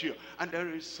direction with you, and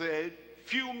there is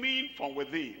fuming from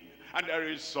within, and there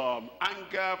is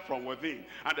anger from within,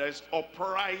 and there is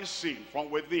uprising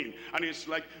from within, and it's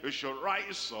like you should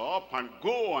rise up and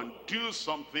go and do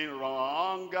something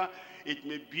wrong. It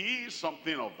may be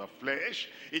something of the flesh,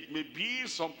 it may be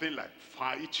something like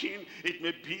fighting, it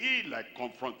may be like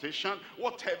confrontation,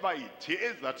 whatever it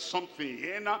is, that something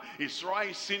is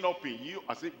rising up in you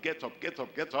as if get up,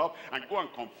 and go and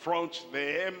confront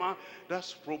them.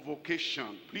 That's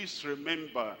provocation. Please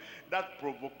remember, that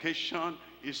provocation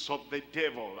is of the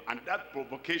devil, and that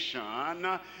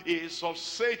provocation is of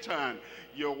Satan.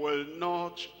 You will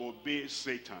not obey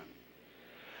Satan.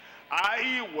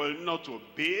 I will not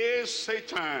obey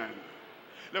Satan.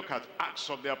 Look at Acts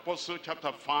of the Apostle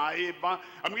chapter 5.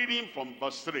 I'm reading from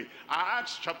verse 3.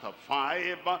 Acts chapter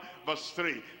 5 verse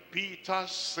 3. Peter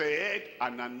said,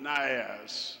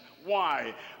 Ananias,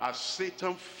 why has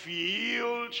Satan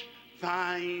filled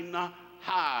thine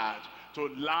heart to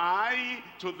lie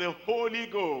to the Holy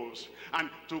Ghost and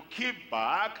to keep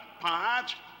back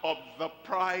part of the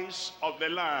price of the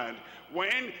land?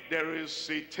 When there is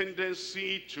a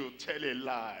tendency to tell a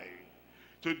lie,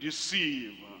 to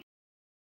deceive,